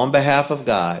world on behalf of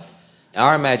God,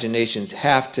 our imaginations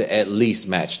have to at least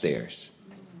match theirs.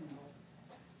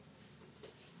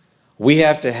 We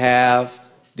have to have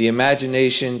the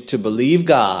imagination to believe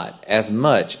God as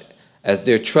much as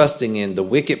they're trusting in the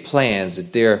wicked plans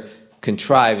that they're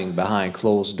contriving behind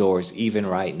closed doors, even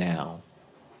right now.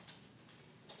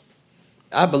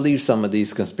 I believe some of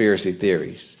these conspiracy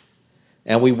theories,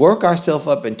 and we work ourselves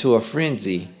up into a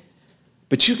frenzy,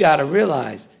 but you got to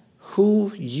realize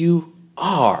who you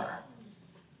are.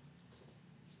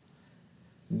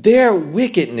 Their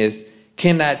wickedness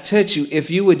cannot touch you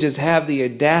if you would just have the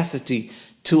audacity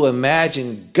to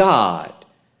imagine God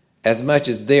as much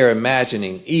as they're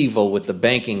imagining evil with the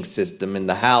banking system and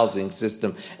the housing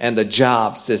system and the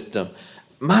job system.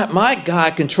 My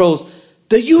God controls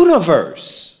the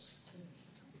universe.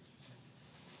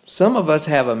 Some of us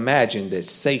have imagined that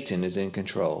Satan is in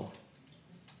control.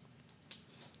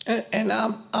 And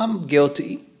I'm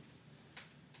guilty.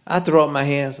 I throw up my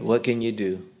hands. What can you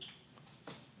do?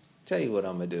 Tell you what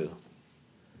I'm going to do.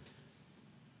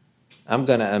 I'm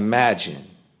going to imagine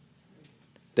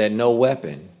that no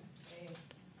weapon.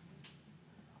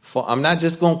 I'm not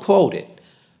just going to quote it,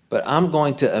 but I'm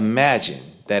going to imagine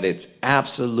that it's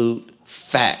absolute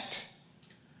fact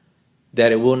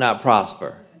that it will not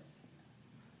prosper.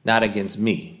 Not against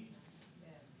me.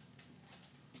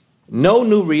 No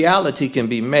new reality can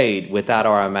be made without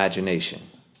our imagination.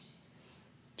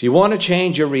 If you want to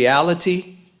change your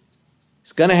reality,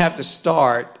 it's going to have to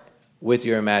start with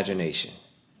your imagination.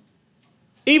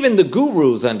 Even the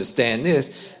gurus understand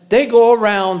this. They go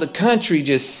around the country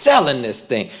just selling this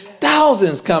thing.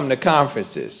 Thousands come to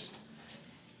conferences.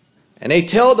 And they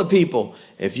tell the people,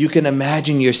 if you can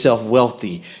imagine yourself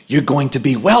wealthy, you're going to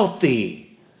be wealthy.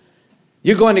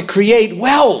 You're going to create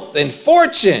wealth and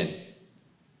fortune.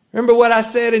 Remember what I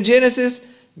said in Genesis?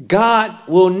 God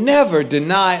will never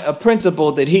deny a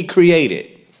principle that he created.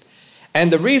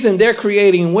 And the reason they're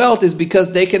creating wealth is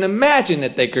because they can imagine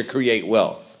that they could create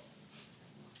wealth.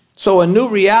 So a new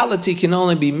reality can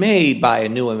only be made by a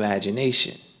new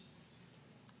imagination.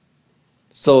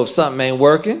 So if something ain't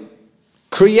working,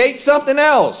 create something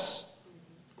else.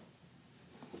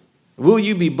 Will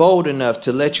you be bold enough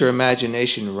to let your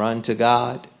imagination run to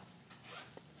God?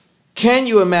 Can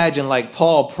you imagine, like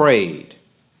Paul prayed,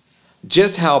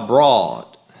 just how broad,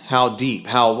 how deep,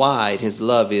 how wide his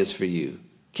love is for you?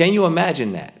 Can you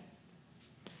imagine that?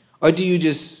 Or do you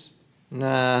just,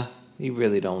 nah, he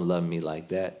really don't love me like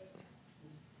that?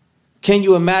 Can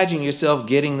you imagine yourself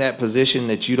getting that position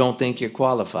that you don't think you're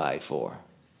qualified for?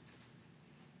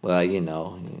 Well,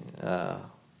 I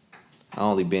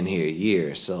only been here a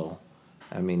year, so,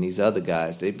 these other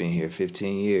guys, they've been here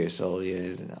 15 years, so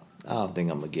yeah, I don't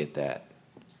think I'm going to get that.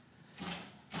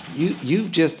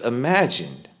 You've just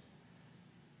imagined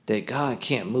that God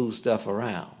can't move stuff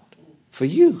around for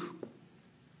you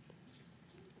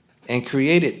and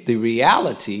created the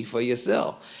reality for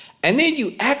yourself. And then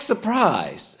you act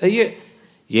surprised.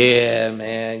 Yeah,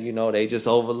 man, they just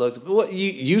overlooked.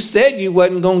 You said you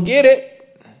wasn't going to get it.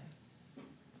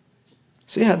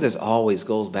 See how this always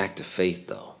goes back to faith,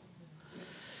 though.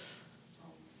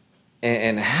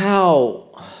 And how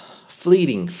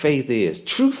fleeting faith is.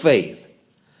 True faith.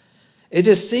 It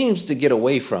just seems to get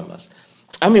away from us.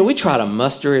 We try to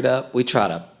muster it up. We try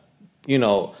to,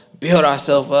 build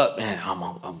ourselves up. Man,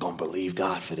 I'm going to believe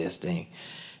God for this thing.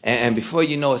 And before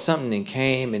you know it, something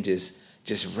came and just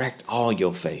wrecked all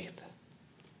your faith.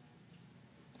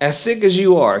 As sick as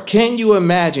you are, can you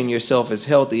imagine yourself as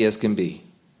healthy as can be?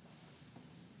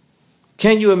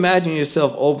 Can you imagine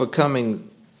yourself overcoming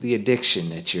the addiction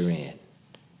that you're in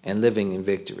and living in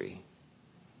victory?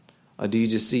 Or do you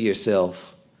just see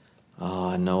yourself,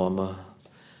 I know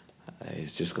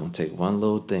it's just going to take one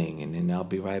little thing and then I'll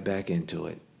be right back into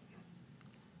it.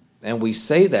 And we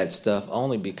say that stuff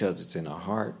only because it's in our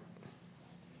heart.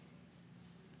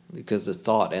 Because the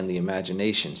thought and the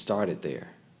imagination started there.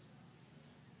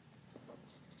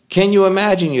 Can you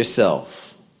imagine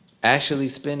yourself actually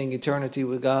spending eternity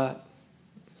with God?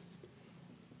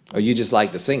 Or you just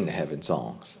like to sing the heaven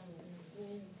songs?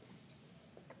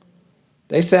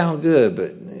 They sound good,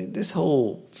 but this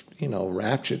whole,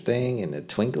 rapture thing and the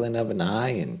twinkling of an eye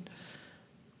and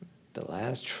the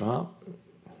last trump,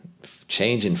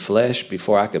 changing flesh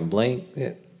before I can blink.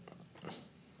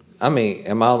 Am I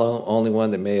the only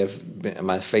one that may have been,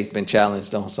 my faith been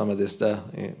challenged on some of this stuff?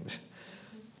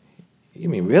 You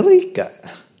mean really? God.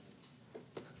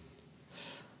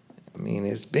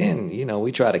 It's been,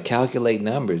 we try to calculate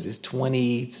numbers. It's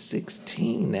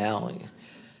 2016 now,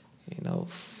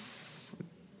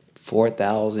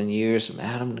 4,000 years from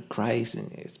Adam to Christ,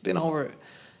 and it's been over.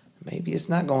 Maybe it's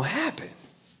not going to happen.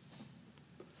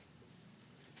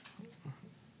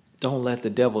 Don't let the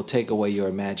devil take away your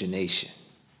imagination.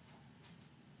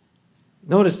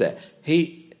 Notice that.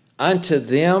 Unto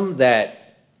them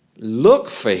that look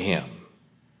for him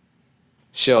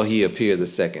shall he appear the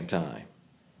second time.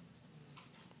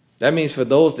 That means for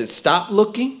those that stopped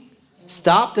looking,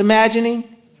 stopped imagining,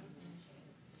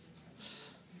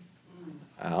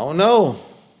 I don't know.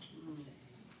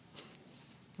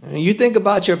 You think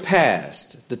about your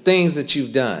past, the things that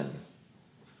you've done.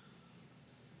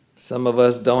 Some of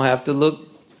us don't have to look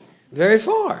very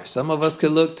far. Some of us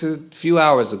could look to a few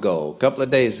hours ago, a couple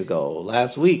of days ago,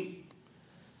 last week.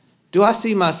 Do I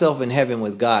see myself in heaven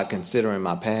with God considering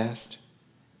my past?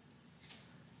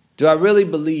 Do I really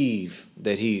believe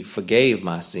that he forgave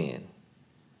my sin?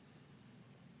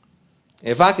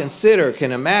 If I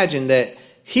can imagine that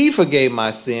he forgave my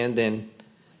sin, then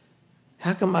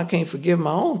how come I can't forgive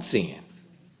my own sin?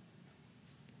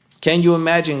 Can you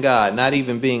imagine God not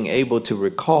even being able to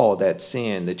recall that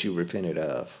sin that you repented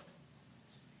of?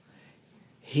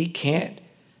 He can't.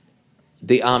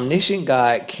 The omniscient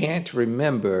God can't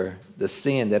remember the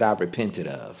sin that I repented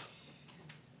of.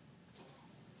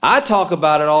 I talk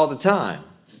about it all the time.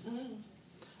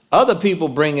 Other people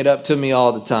bring it up to me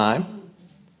all the time.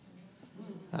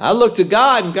 I look to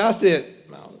God and God said,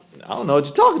 I don't know what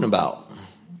you're talking about.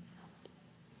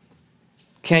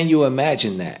 Can you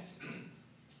imagine that?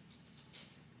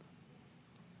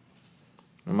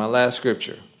 And my last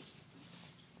scripture,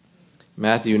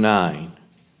 Matthew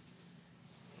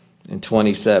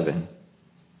 9:27.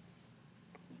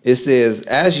 It says,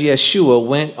 as Yeshua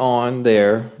went on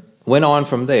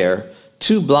from there,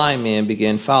 two blind men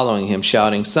began following him,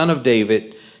 shouting, Son of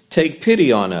David, take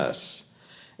pity on us.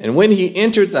 And when he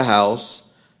entered the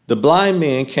house, the blind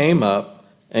men came up,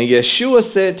 and Yeshua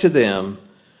said to them,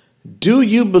 do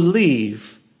you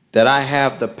believe that I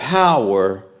have the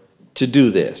power to do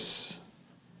this?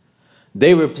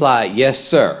 They replied, "Yes,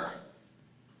 sir."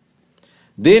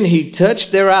 Then he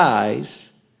touched their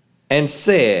eyes and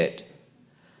said,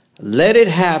 "Let it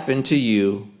happen to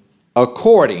you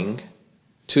according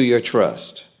to your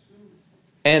trust."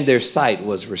 And their sight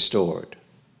was restored.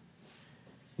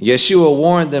 Yeshua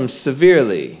warned them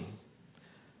severely,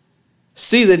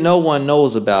 "See that no one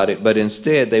knows about it," but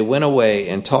instead they went away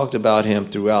and talked about him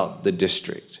throughout the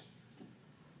district.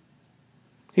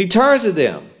 He turns to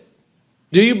them.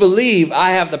 "Do you believe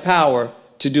I have the power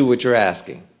to do what you're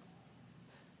asking?"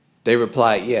 They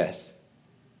replied, "Yes."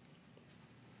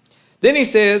 Then he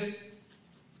says,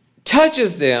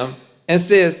 touches them and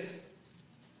says,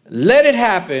 "Let it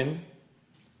happen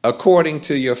according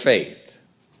to your faith."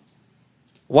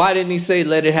 Why didn't he say,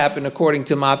 "Let it happen according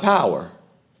to my power"?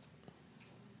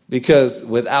 Because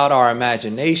without our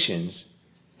imaginations,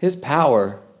 his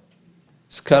power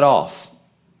is cut off.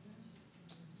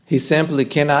 He simply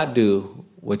cannot do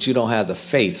what you don't have the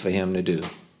faith for him to do.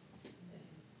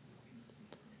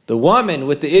 The woman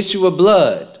with the issue of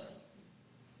blood,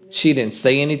 she didn't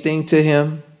say anything to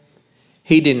him.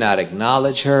 He did not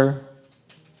acknowledge her.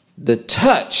 The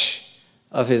touch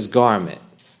of his garment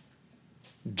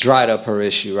dried up her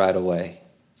issue right away.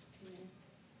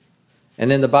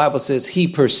 And then the Bible says he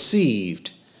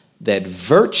perceived that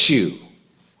virtue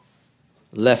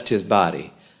left his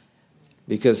body,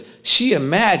 because she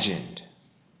imagined,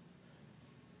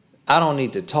 I don't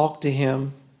need to talk to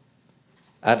him.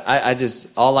 I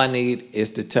just, all I need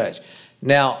is to touch.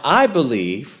 Now, I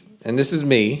believe, and this is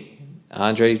me,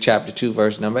 Andre chapter 2,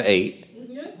 verse number 8,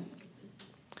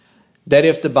 that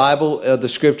if the Bible, the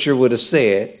scripture would have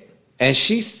said, and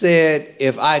she said,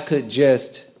 "If I could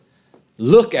just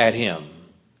look at him,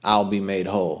 I'll be made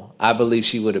whole," I believe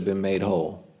she would have been made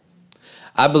whole.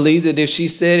 I believe that if she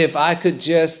said, "If I could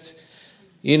just,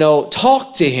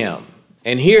 talk to him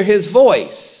and hear his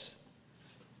voice,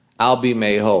 I'll be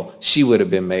made whole," she would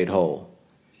have been made whole.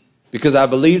 Because I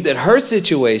believe that her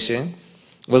situation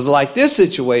was like this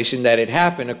situation, that it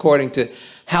happened according to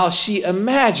how she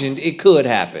imagined it could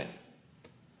happen.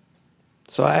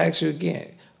 So I ask you again,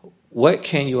 what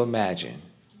can you imagine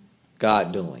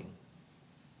God doing?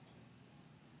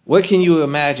 What can you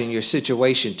imagine your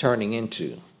situation turning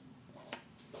into?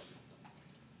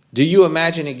 Do you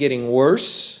imagine it getting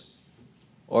worse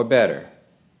or better?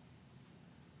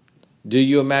 Do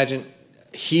you imagine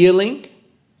healing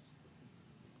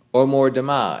or more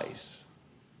demise?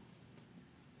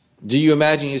 Do you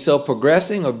imagine yourself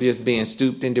progressing or just being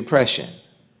stooped in depression?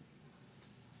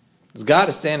 Because God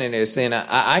is standing there saying,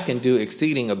 I can do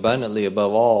exceeding abundantly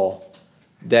above all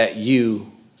that you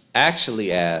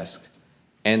actually ask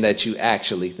and that you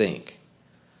actually think.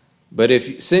 But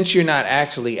since you're not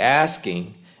actually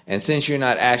asking, and since you're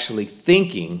not actually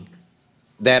thinking,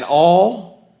 that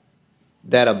all,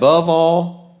 that above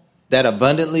all, that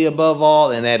abundantly above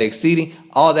all, and that exceeding,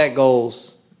 all that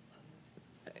goes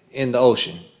in the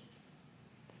ocean.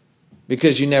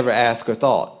 Because you never asked or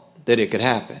thought that it could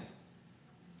happen.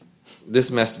 This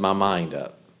messed my mind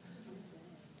up.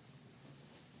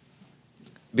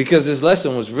 Because this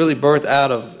lesson was really birthed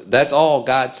out of, that's all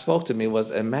God spoke to me was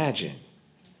imagine.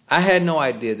 I had no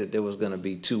idea that there was going to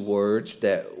be two words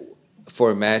that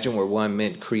for imagine, where one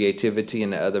meant creativity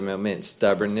and the other meant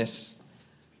stubbornness,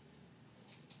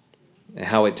 and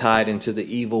how it tied into the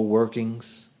evil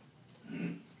workings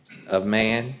of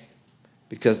man.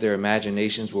 Because their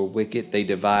imaginations were wicked, they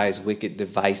devised wicked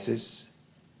devices.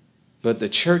 But the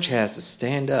church has to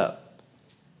stand up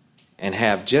and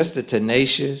have just a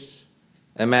tenacious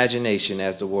imagination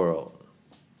as the world.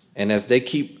 And as they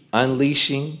keep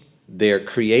unleashing their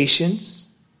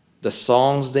creations, the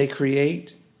songs they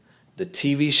create, the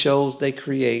TV shows they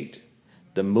create,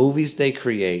 the movies they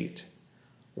create,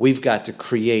 we've got to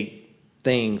create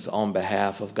things on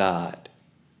behalf of God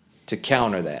to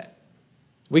counter that.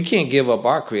 We can't give up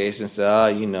our creation and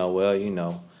say,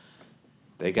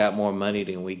 they got more money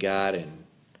than we got, and,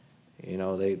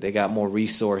 they got more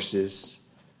resources.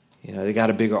 They got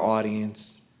a bigger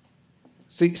audience.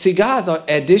 See, God's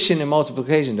addition and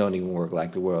multiplication don't even work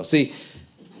like the world. See,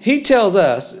 he tells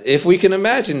us, if we can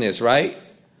imagine this, right?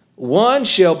 One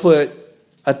shall put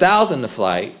 1,000 to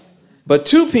flight, but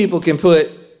two people can put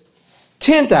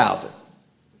 10,000.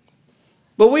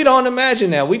 But we don't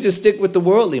imagine that. We just stick with the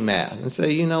worldly math and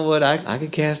say, you know what, I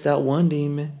could cast out one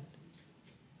demon.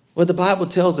 Well, the Bible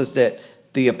tells us that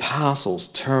the apostles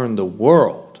turned the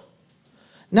world,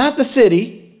 not the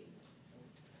city,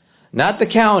 not the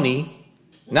county,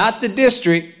 not the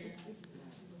district,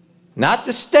 not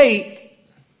the state.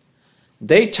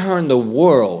 They turned the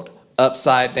world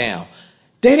upside down.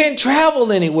 They didn't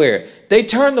travel anywhere. They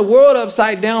turned the world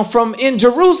upside down from in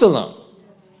Jerusalem.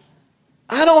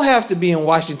 I don't have to be in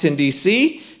Washington,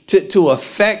 D.C. to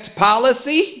affect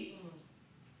policy.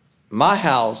 My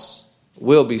house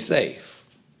will be safe.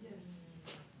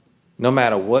 No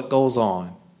matter what goes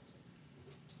on.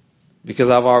 Because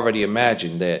I've already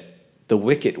imagined that the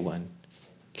wicked one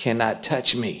cannot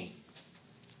touch me.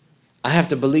 I have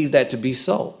to believe that to be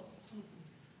so.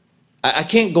 I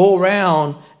can't go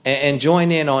around and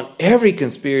join in on every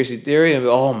conspiracy theory and,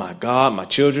 oh my God, my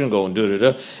children going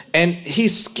da-da-da. And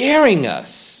he's scaring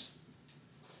us.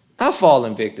 I've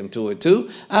fallen victim to it too.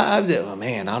 I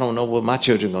don't know what my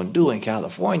children going to do in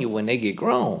California when they get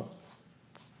grown.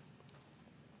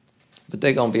 But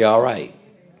they're going to be all right.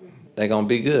 They're going to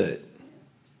be good.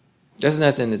 There's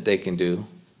nothing that they can do.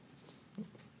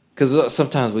 Because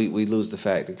sometimes we lose the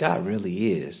fact that God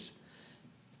really is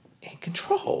in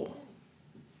control.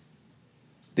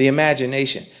 The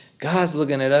imagination. God's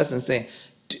looking at us and saying,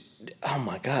 oh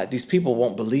my God, these people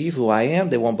won't believe who I am.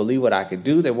 They won't believe what I could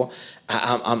do.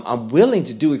 I'm willing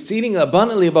to do exceeding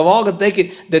abundantly above all that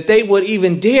they would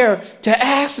even dare to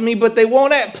ask me, but they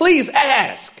won't ask. Please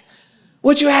ask.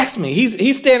 Would you ask me?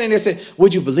 He's standing there saying,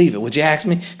 would you believe it? Would you ask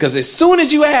me? Because as soon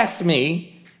as you ask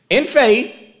me in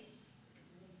faith,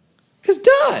 it's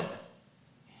done.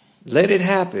 Let it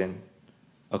happen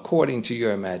according to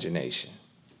your imagination.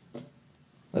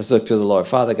 Let's look to the Lord.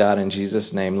 Father God, in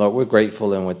Jesus' name, Lord, we're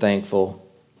grateful and we're thankful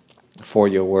for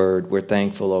your word. We're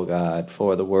thankful, oh God,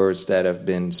 for the words that have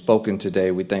been spoken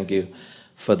today. We thank you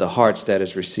for the hearts that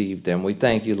has received them. We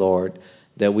thank you, Lord,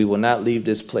 that we will not leave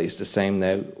this place the same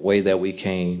way that we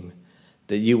came,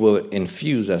 that you will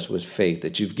infuse us with faith,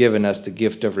 that you've given us the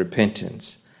gift of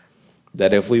repentance,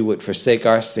 that if we would forsake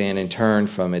our sin and turn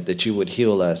from it, that you would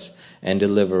heal us and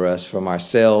deliver us from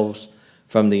ourselves,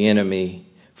 from the enemy,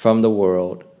 from the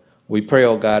world. We pray,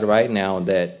 oh God, right now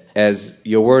that as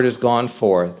your word has gone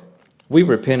forth, we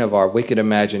repent of our wicked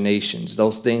imaginations,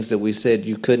 those things that we said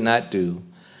you could not do.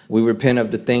 We repent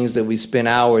of the things that we spent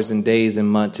hours and days and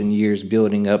months and years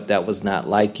building up that was not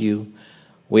like you.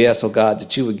 We ask, oh God,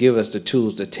 that you would give us the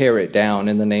tools to tear it down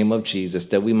in the name of Jesus,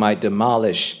 that we might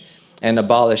demolish and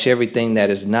abolish everything that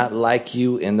is not like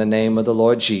you in the name of the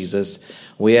Lord Jesus.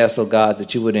 We ask, oh God,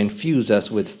 that you would infuse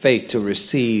us with faith to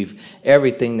receive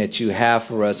everything that you have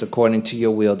for us according to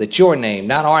your will, that your name,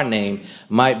 not our name,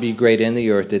 might be great in the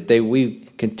earth, that we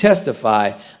can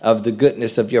testify of the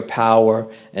goodness of your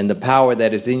power and the power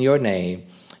that is in your name.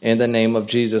 In the name of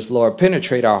Jesus, Lord,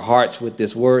 penetrate our hearts with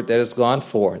this word that has gone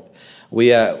forth. We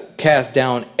cast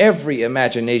down every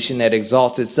imagination that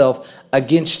exalts itself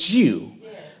against you.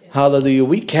 Hallelujah.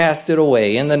 We cast it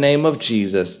away in the name of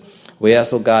Jesus. We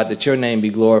ask, oh God, that your name be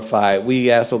glorified.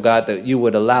 We ask, oh God, that you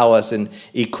would allow us and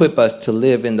equip us to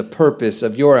live in the purpose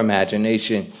of your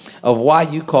imagination, of why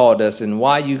you called us and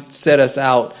why you set us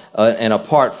out and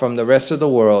apart from the rest of the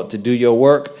world to do your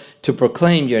work, to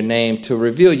proclaim your name, to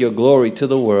reveal your glory to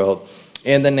the world.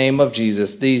 In the name of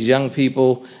Jesus, these young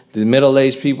people, the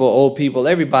middle-aged people, old people,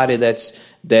 everybody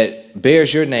that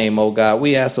bears your name, oh God,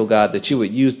 we ask, oh God, that you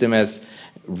would use them as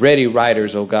ready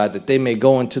writers, oh God, that they may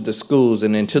go into the schools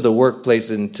and into the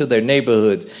workplace and into their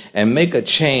neighborhoods and make a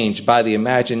change by the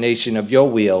imagination of your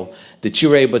will, that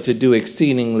you're able to do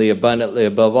exceedingly abundantly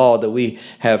above all that we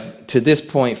have to this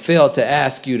point failed to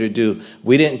ask you to do.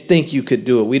 We didn't think you could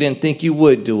do it. We didn't think you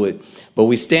would do it. But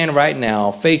we stand right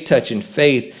now, faith touching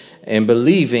faith and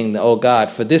believing, oh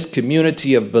God, for this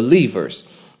community of believers,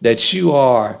 that you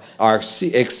are our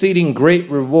exceeding great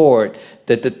reward,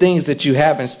 that the things that you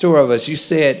have in store of us, you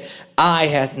said, eye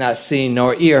hath not seen,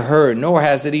 nor ear heard, nor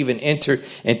has it even entered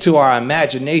into our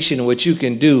imagination what you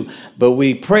can do. But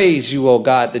we praise you, O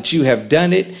God, that you have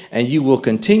done it and you will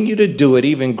continue to do it.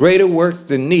 Even greater works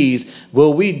than these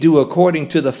will we do according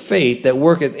to the faith that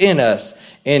worketh in us.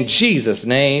 In Jesus'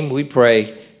 name we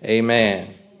pray.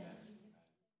 Amen.